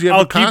 As long as you have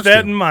I'll a costume. keep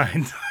that in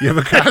mind. You have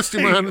a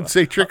costume on and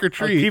say trick or I'll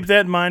treat. keep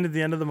that in mind at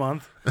the end of the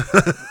month.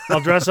 I'll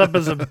dress up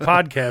as a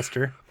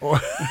podcaster.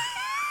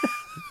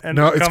 And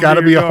No, it's come got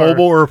to your be a door.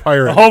 hobo or a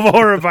pirate. A hobo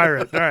or a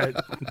pirate. All right.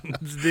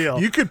 It's a deal.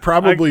 You could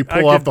probably I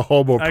pull off could- the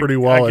hobo pretty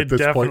well I at could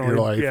this point in your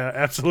definitely- life. Yeah,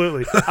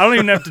 absolutely. I don't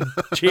even have to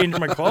change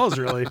my clothes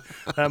really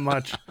that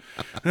much.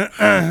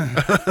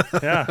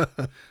 Yeah.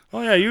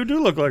 Oh yeah, you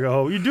do look like a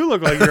hobo. You do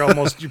look like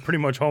you're pretty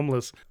much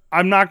homeless.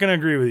 I'm not going to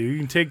agree with you. You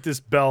can take this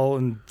bell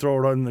and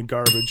throw it in the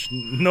garbage.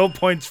 No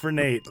points for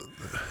Nate.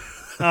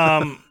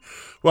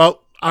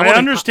 Well, I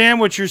understand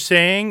what you're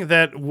saying,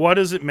 that what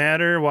does it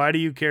matter? Why do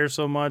you care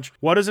so much?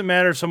 What does it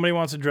matter if somebody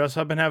wants to dress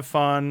up and have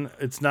fun?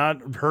 It's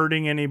not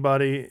hurting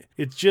anybody.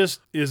 It just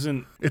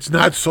isn't. It's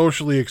not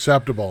socially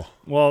acceptable.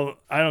 Well,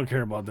 I don't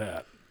care about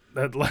that.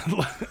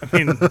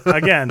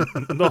 Again,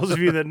 those of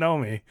you that know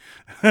me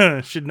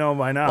should know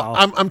by now.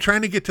 I'm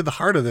trying to get to the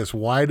heart of this.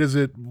 Why does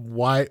it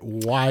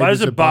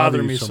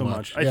bother me so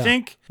much? Yeah. I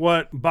think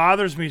what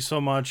bothers me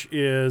so much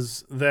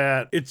is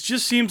that it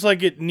just seems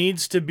like it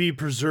needs to be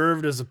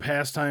preserved as a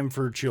pastime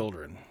for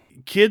children.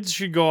 Kids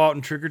should go out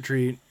and trick or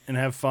treat and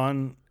have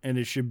fun, and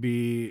it should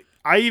be.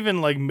 I even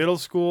like middle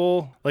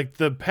school, like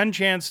the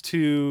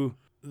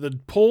the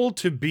pull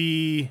to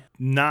be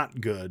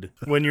not good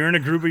when you're in a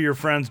group of your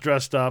friends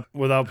dressed up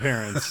without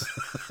parents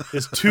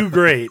is too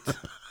great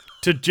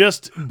to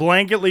just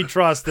blanketly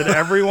trust that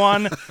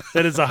everyone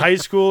that is a high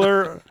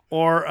schooler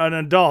or an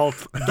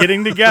adult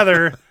getting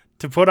together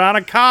to put on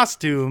a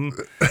costume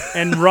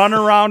and run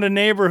around a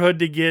neighborhood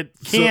to get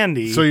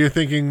candy. So you're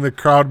thinking the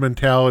crowd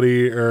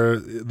mentality or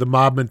the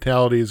mob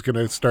mentality is going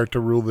to start to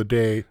rule the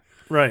day.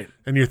 Right.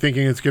 And you're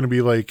thinking it's going to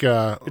be like...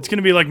 It's going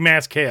to be like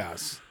mass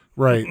chaos.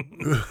 right.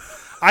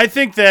 I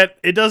think that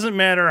it doesn't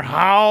matter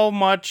how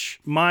much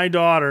my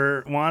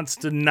daughter wants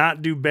to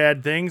not do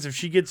bad things. If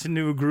she gets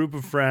into a group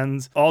of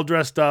friends, all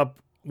dressed up,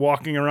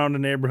 walking around the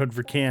neighborhood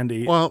for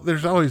candy. Well,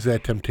 there's always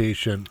that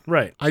temptation.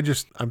 Right.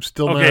 I'm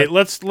still Okay, not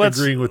let's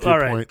agreeing with your all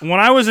right. point. When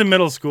I was in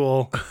middle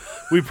school,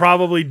 we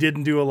probably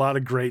didn't do a lot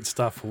of great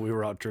stuff when we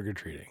were out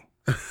trick-or-treating.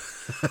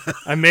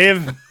 I may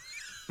have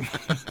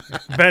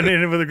been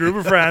in it with a group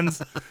of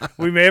friends.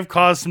 We may have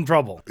caused some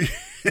trouble.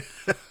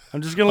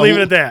 I'm just going to leave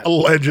it at that.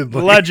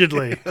 Allegedly.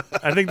 Allegedly.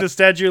 I think the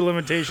statute of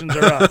limitations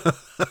are up.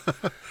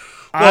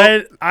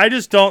 I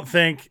just don't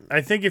think,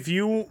 I think if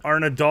you are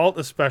an adult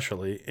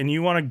especially, and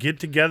you want to get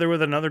together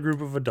with another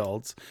group of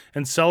adults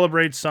and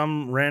celebrate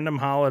some random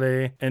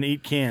holiday and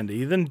eat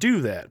candy, then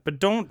do that. But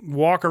don't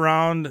walk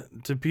around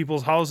to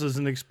people's houses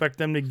and expect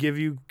them to give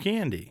you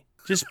candy.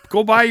 Just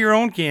go buy your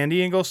own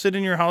candy and go sit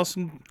in your house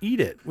and eat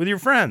it with your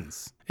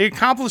friends. It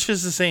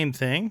accomplishes the same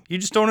thing. You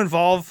just don't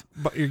involve...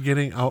 But you're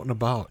getting out and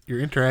about. You're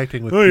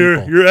interacting with people.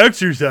 You're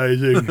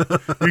exercising.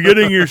 You're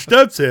getting your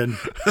steps in.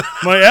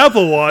 My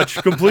Apple Watch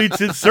completes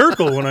its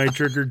circle when I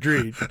trick or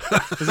treat.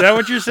 Is that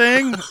what you're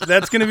saying?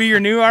 That's going to be your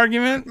new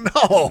argument?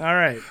 No. All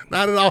right.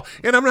 Not at all.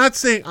 And I'm not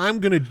saying I'm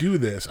going to do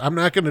this. I'm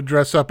not going to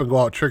dress up and go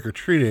out trick or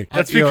treating.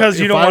 That's because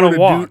you don't want to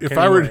walk. If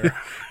I were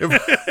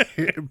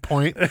to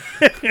point.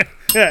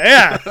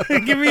 Yeah.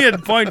 Give me a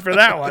point for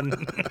that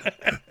one.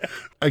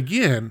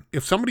 Again,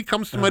 if somebody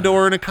comes to my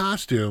door in a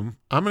costume,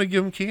 I'm going to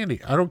give them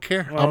candy. I don't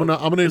care. Well, I'm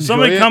going to enjoy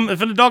somebody it.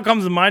 if an adult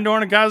comes to my door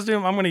in a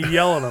costume, I'm going to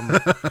yell at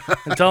them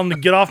and tell them to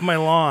get off my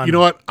lawn. You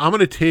know what? I'm going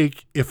to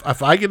take,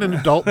 if I get an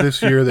adult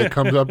this year that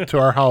comes up to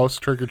our house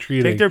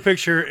trick-or-treating. Take their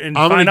picture and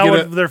I'm find gonna out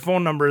get what their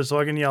phone number is so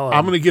I can yell at them.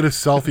 I'm going to get a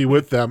selfie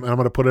with them, and I'm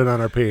going to put it on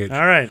our page.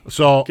 All right.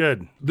 So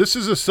Good. This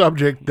is a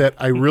subject that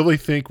I really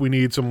think we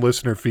need some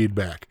listener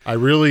feedback.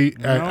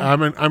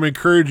 I'm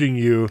encouraging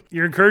you.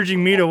 You're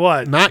encouraging me to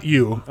what? Not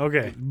you.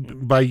 Okay.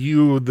 By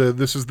you,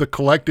 this is the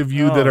collective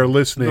you that are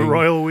listening. The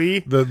royal we?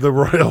 The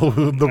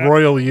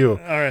royal you. All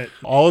right.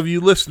 All of you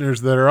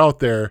listeners that are out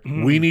there,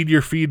 we need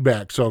your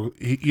feedback. So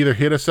either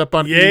hit us up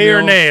on Yay email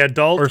or nay,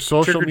 adult or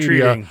social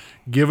trick-or-treating. media.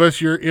 Give us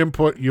your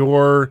input,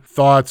 your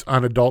thoughts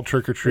on adult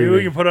trick-or-treating.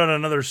 Maybe we can put out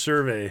another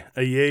survey,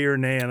 a yay or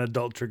nay on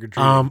adult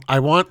trick-or-treating. I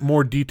want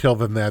more detail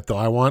than that, though.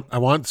 I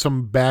want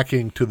some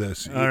backing to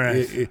this. All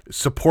right.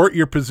 Support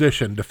your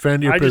position.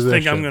 Defend your position. I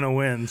just think I'm going to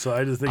win, so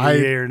I just think a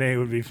yay or nay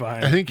would be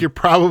fine. I think you're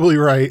probably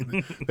right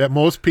that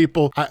most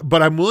people,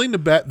 but I'm willing to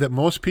bet that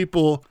most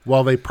people,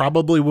 while they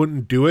probably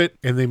wouldn't do it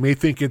and they may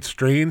think it's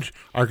strange,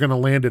 are going to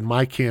land in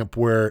my camp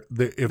where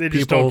if they people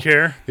just don't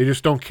care. They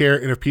just don't care,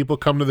 and if people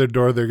come to their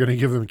door, they're going to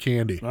give them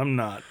candy. I'm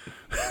not.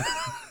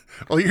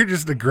 Well, you're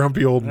just a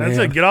grumpy old man. That's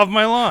it. Get off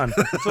my lawn.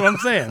 That's what I'm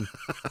saying.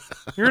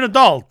 You're an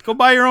adult. Go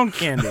buy your own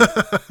candy.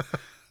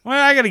 What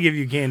I got to give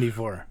you candy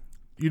for?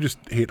 You just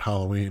hate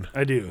Halloween.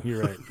 I do.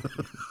 You're right.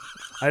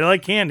 I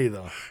like candy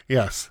though.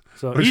 Yes.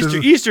 So Which is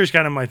Easter's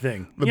kind of my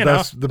thing. The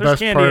there's best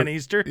candy part. on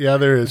Easter. Yeah,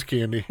 there is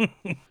candy.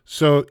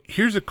 So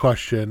here's a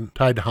question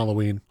tied to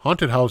Halloween: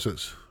 haunted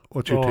houses.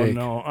 What's your take?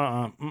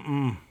 No.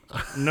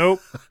 Nope.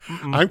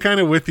 I'm kind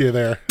of with you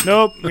there.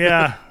 Nope.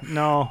 Yeah.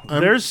 No.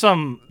 There's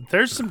some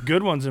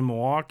good ones in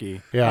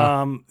Milwaukee.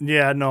 Yeah.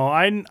 Yeah. No.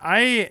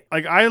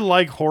 I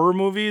like horror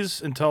movies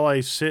until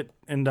I sit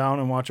down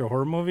and watch a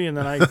horror movie, and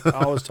then I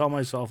always tell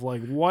myself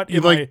like, what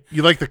You like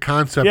the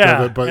concept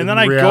yeah, of it, but and then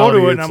in I reality,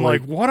 go to it and it's I'm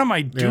like, what am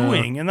I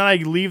doing? And then I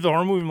leave the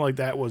horror movie and I'm like,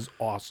 that was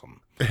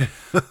awesome.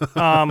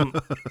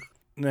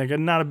 Like,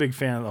 I'm not a big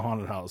fan of the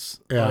haunted house.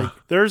 Yeah. Like,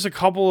 there's a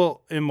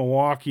couple in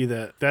Milwaukee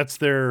that's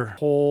their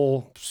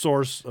whole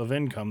source of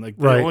income. Like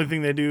the Right. only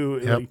thing they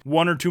do, Yep. like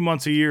 1 or 2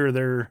 months a year,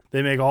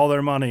 they make all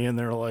their money and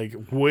they're like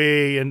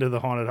way into the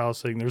haunted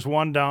house thing. There's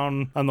one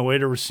down on the way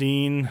to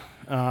Racine.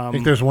 I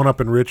think there's one up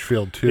in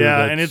Richfield too. Yeah,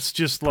 that's and it's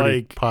just pretty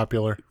like,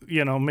 popular.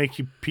 make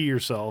you pee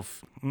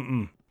yourself.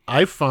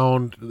 I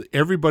found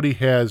everybody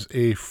has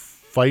a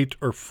fight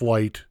or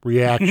flight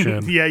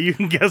reaction. Yeah, you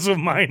can guess what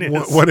mine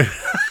is.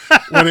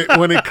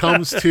 when it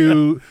comes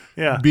to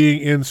Yeah.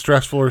 being in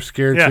stressful or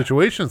scared Yeah.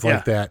 situations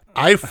like Yeah. that.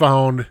 I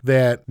found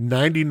that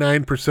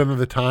 99% of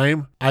the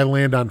time I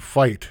land on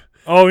fight.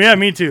 Oh yeah,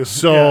 me too.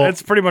 So yeah,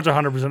 it's pretty much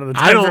 100% of the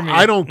time for me.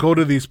 I don't go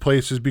to these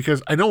places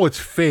because I know it's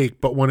fake,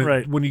 but when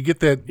Right. when you get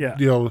that Yeah.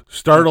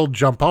 startled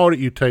jump out at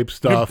you type You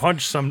stuff,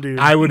 punch some dude,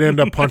 I would end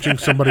up punching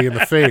somebody in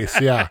the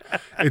face. Yeah.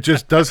 It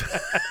just does.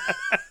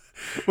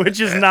 which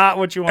is not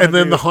what you want. And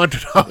then the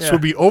haunted house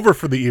would be over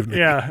for the evening.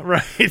 yeah,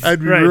 right. I'd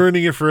be right.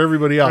 ruining it for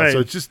everybody else. Right, So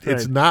it's just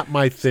it's right. not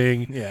my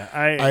thing. Yeah,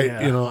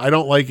 I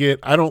don't like it.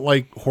 I don't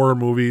like horror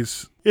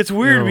movies. It's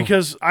weird know.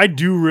 because I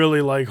do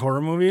really like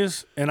horror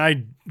movies, and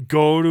I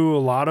go to a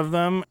lot of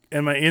them.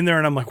 And I'm in there,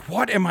 and I'm like,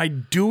 "What am I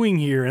doing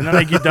here?" And then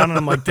I get done, and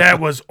I'm like, "That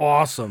was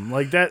awesome!"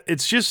 Like that.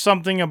 It's just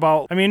something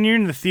about. I mean, you're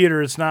in the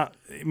theater. It's not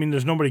I mean,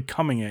 there's nobody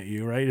coming at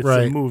you, right? It's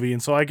Right. a movie,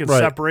 and so I can Right.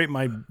 separate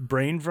my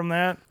brain from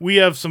that. We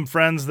have some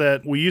friends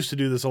that we used to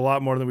do this a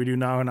lot more than we do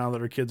now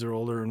that our kids are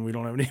older and we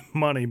don't have any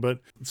money. But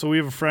so we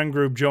have a friend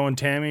group, Joe and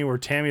Tammy, where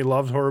Tammy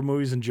loves horror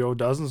movies and Joe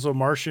doesn't. So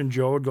Marcia and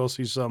Joe would go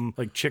see some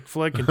like chick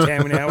flick, and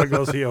Tammy and I would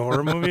go see a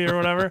horror movie or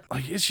whatever.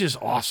 Like, it's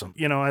just awesome.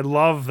 You know, I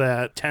love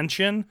that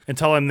tension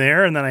until I'm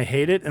there, and then I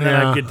hate it, and then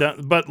I get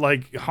done. But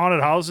like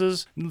haunted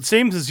houses,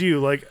 same as you.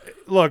 Like,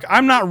 look,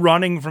 I'm not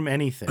running from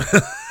anything.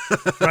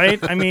 Right?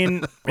 I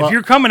mean, if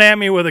you're coming at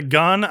me with a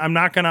gun, I'm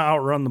not going to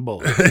outrun the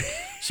bullet.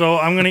 So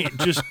I'm going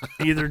to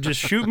either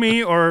shoot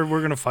me or we're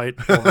going to fight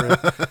over it.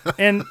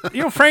 And,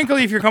 you know,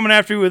 frankly, if you're coming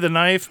after me with a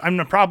knife,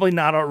 I'm probably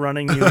not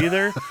outrunning you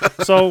either.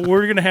 So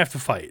we're going to have to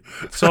fight.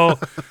 So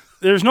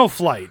there's no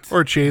flight.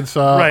 Or a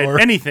chainsaw. Right, Or...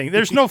 anything.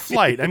 There's no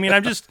flight. I mean,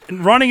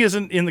 running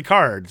isn't in the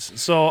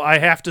cards. So I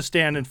have to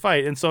stand and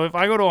fight. And so if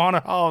I go to a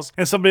haunted house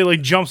and somebody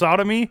like jumps out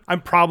at me, I'm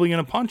probably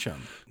going to punch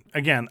him.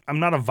 Again, I'm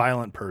not a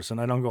violent person.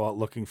 I don't go out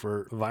looking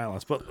for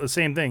violence. But the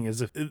same thing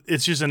is, if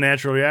it's just a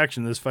natural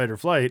reaction, this fight or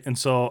flight. And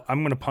so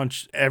I'm going to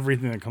punch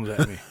everything that comes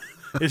at me.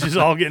 It's just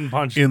all getting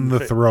punched in the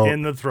throat.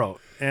 In the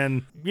throat.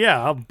 And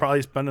yeah, I'll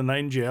probably spend a night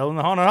in jail, and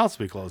the haunted house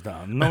will be closed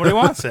down. Nobody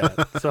wants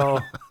that.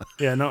 So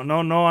yeah, no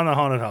on the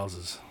haunted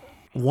houses.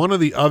 One of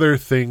the other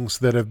things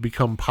that have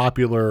become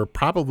popular,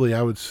 probably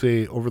I would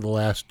say over the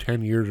last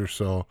 10 years or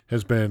so,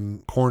 has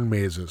been corn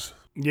mazes.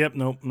 Yep,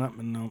 no. Not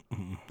for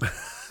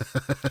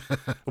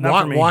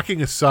me.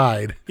 Walking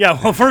aside. Yeah,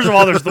 well, first of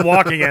all, there's the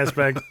walking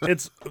aspect.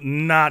 It's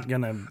not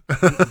going to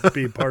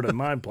be part of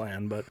my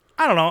plan, but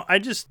I don't know.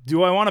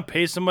 Do I want to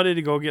pay somebody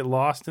to go get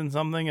lost in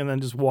something and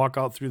then just walk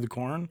out through the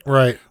corn?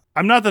 Right.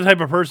 I'm not the type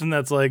of person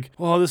that's like,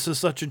 well, this is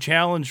such a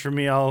challenge for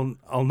me. I'll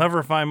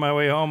never find my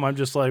way home. I'm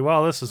just like,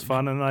 well, this is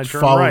fun, and I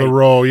turn follow right. the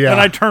row, yeah.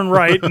 And I turn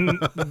right and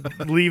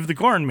leave the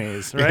corn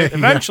maze, right? Yeah.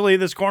 Eventually,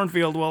 this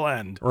cornfield will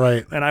end.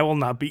 Right. And I will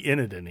not be in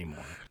it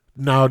anymore.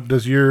 Now,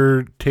 does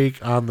your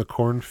take on the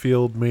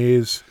cornfield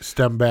maze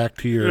stem back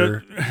to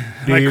your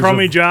My days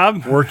crummy of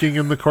job? working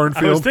in the I was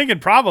cornfield? thinking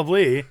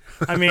probably.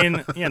 I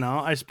mean, you know,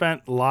 I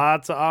spent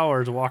lots of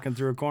hours walking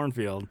through a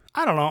cornfield.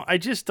 I don't know.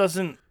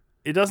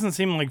 It doesn't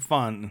seem like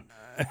fun.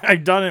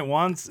 I've done it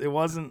once.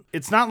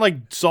 It's not like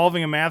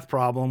solving a math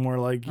problem where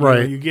like, you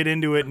know, you get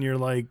into it and you're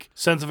like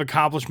sense of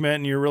accomplishment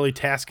and you're really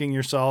tasking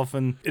yourself.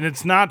 And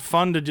it's not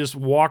fun to just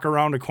walk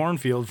around a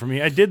cornfield for me.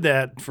 I did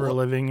that for a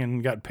living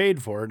and got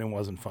paid for it, and it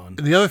wasn't fun.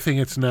 And the other thing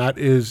it's not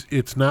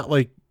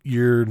like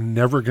you're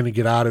never going to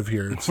get out of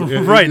here.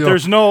 Right.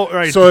 There's no,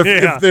 right. So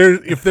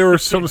if there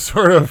was some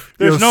sort of,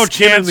 there's no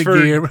chance the for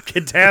game.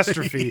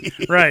 catastrophe.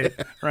 Right.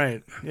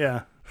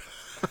 Yeah.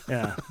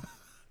 Yeah.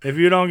 If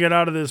you don't get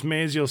out of this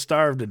maze, you'll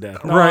starve to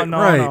death. No,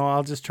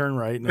 I'll just turn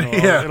right and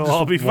it'll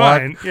all be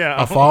fine. Yeah.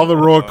 I'll follow the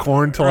row of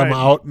corn till I'm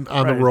out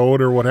on the road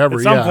or whatever.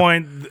 At some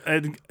point,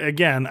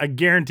 again, I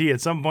guarantee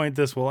at some point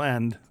this will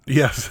end.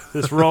 Yes.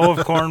 This row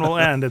of corn will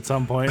end at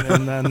some point,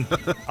 and then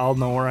I'll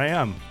know where I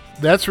am.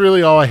 That's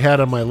really all I had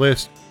on my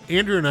list.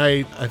 Andrew and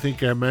I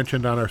think I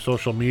mentioned on our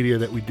social media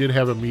that we did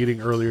have a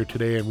meeting earlier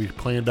today, and we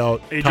planned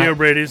out AJ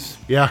O'Brady's.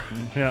 Yeah.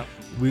 Yeah.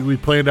 We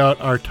planned out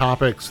our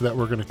topics that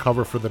we're going to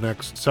cover for the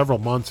next several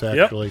months,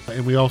 actually. Yep.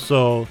 And we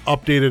also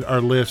updated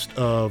our list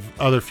of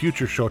other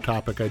future show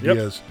topic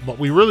ideas. Yep. But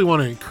we really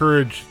want to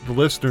encourage the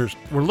listeners.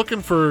 We're looking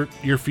for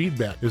your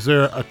feedback. Is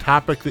there a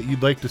topic that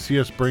you'd like to see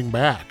us bring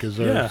back? Is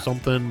there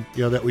something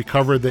that we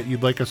covered that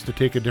you'd like us to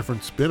take a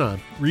different spin on?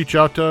 Reach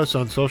out to us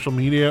on social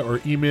media or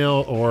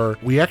email, or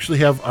we actually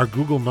have our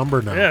Google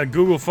number now. Yeah,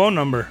 Google phone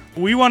number.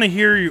 We want to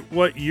hear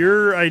what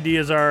your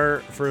ideas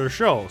are for the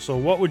show. So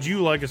what would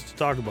you like us to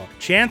talk about?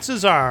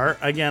 Chances are,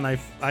 again,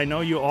 I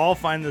know you all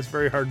find this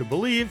very hard to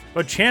believe,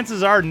 but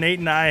chances are Nate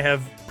and I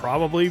have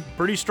probably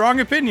pretty strong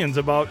opinions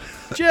about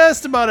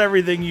just about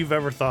everything you've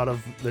ever thought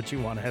of that you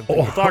want to have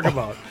people talk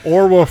about.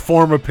 Or we'll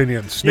form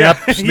opinions.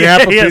 Snap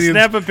opinions.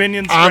 Snap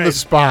opinions on the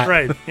spot.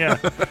 Right, yeah.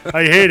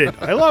 I hate it.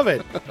 I love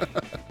it.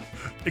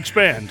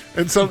 Expand.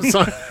 And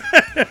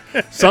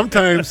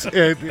sometimes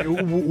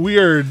we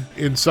are,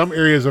 in some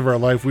areas of our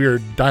life, we are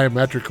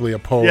diametrically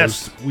opposed.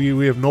 Yes.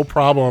 We have no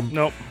problem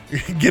Nope.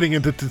 getting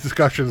into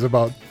discussions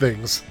about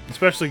things.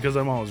 Especially because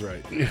I'm always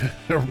right.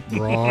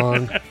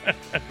 Wrong.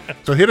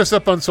 So hit us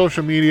up on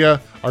social media.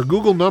 Our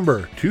Google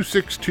number,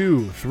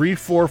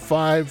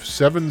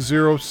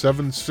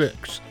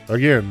 262-345-7076.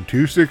 Again,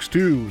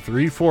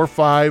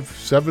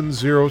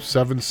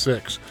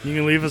 262-345-7076. You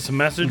can leave us a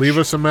message. Leave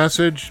us a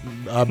message.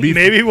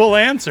 Maybe we'll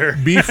answer.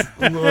 Be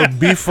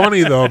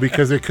funny, though,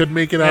 because it could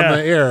make it on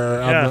the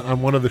air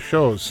on one of the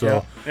shows.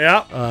 So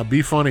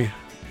be funny.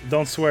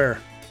 Don't swear.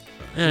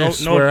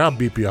 Swear, I'll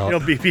beep you out. He'll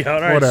beep you out.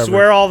 All right, Whatever.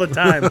 swear all the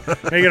time.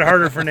 Make it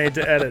harder for Nate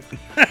to edit.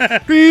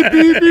 Beep,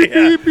 beep, beep,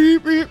 beep,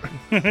 beep, beep.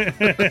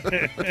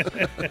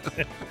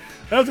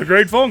 That was a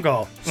great phone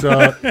call.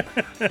 So,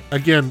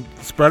 again,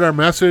 spread our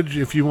message.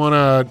 If you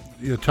want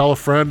to tell a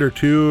friend or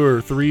two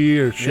or three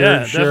or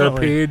share a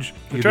page.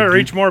 We try to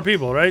reach more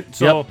people, right?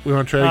 So we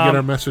want to try to get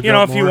our message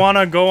out if more. you want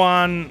to go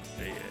on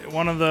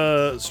one of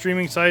the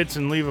streaming sites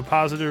and leave a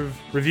positive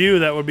review,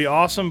 that would be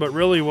awesome. But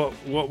really,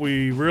 what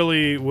we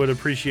really would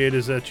appreciate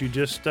is that you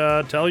just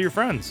tell your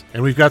friends.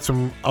 And we've got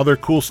some other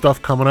cool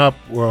stuff coming up.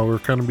 Well, we're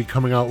going to be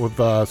coming out with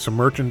some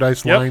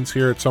merchandise lines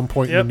here at some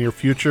point in the near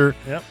future.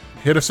 Yep.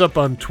 Hit us up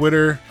on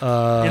Twitter,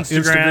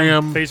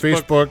 Instagram,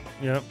 Facebook.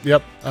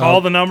 Yep. Call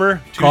the number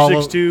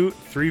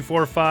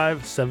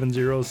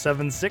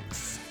 262-345-7076.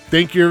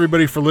 Thank you,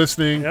 everybody, for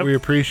listening. We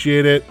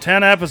appreciate it.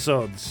 10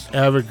 episodes.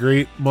 Have a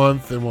great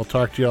month, and we'll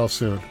talk to you all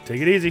soon.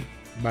 Take it easy.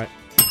 Bye.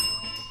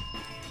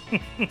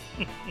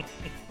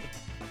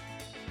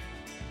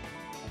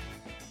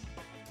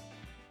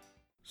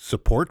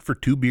 Support for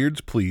Two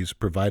Beards Please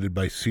provided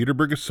by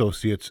Cedarburg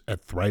Associates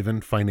at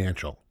Thrivent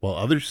Financial. While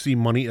others see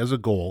money as a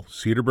goal,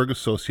 Cedarburg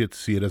Associates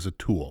see it as a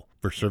tool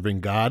for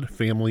serving God,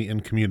 family,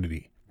 and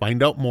community.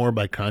 Find out more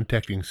by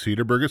contacting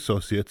Cedarburg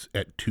Associates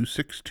at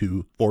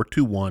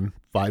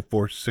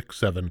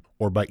 262-421-5467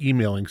 or by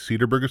emailing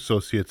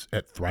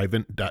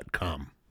cedarburgassociates@thrivent.com.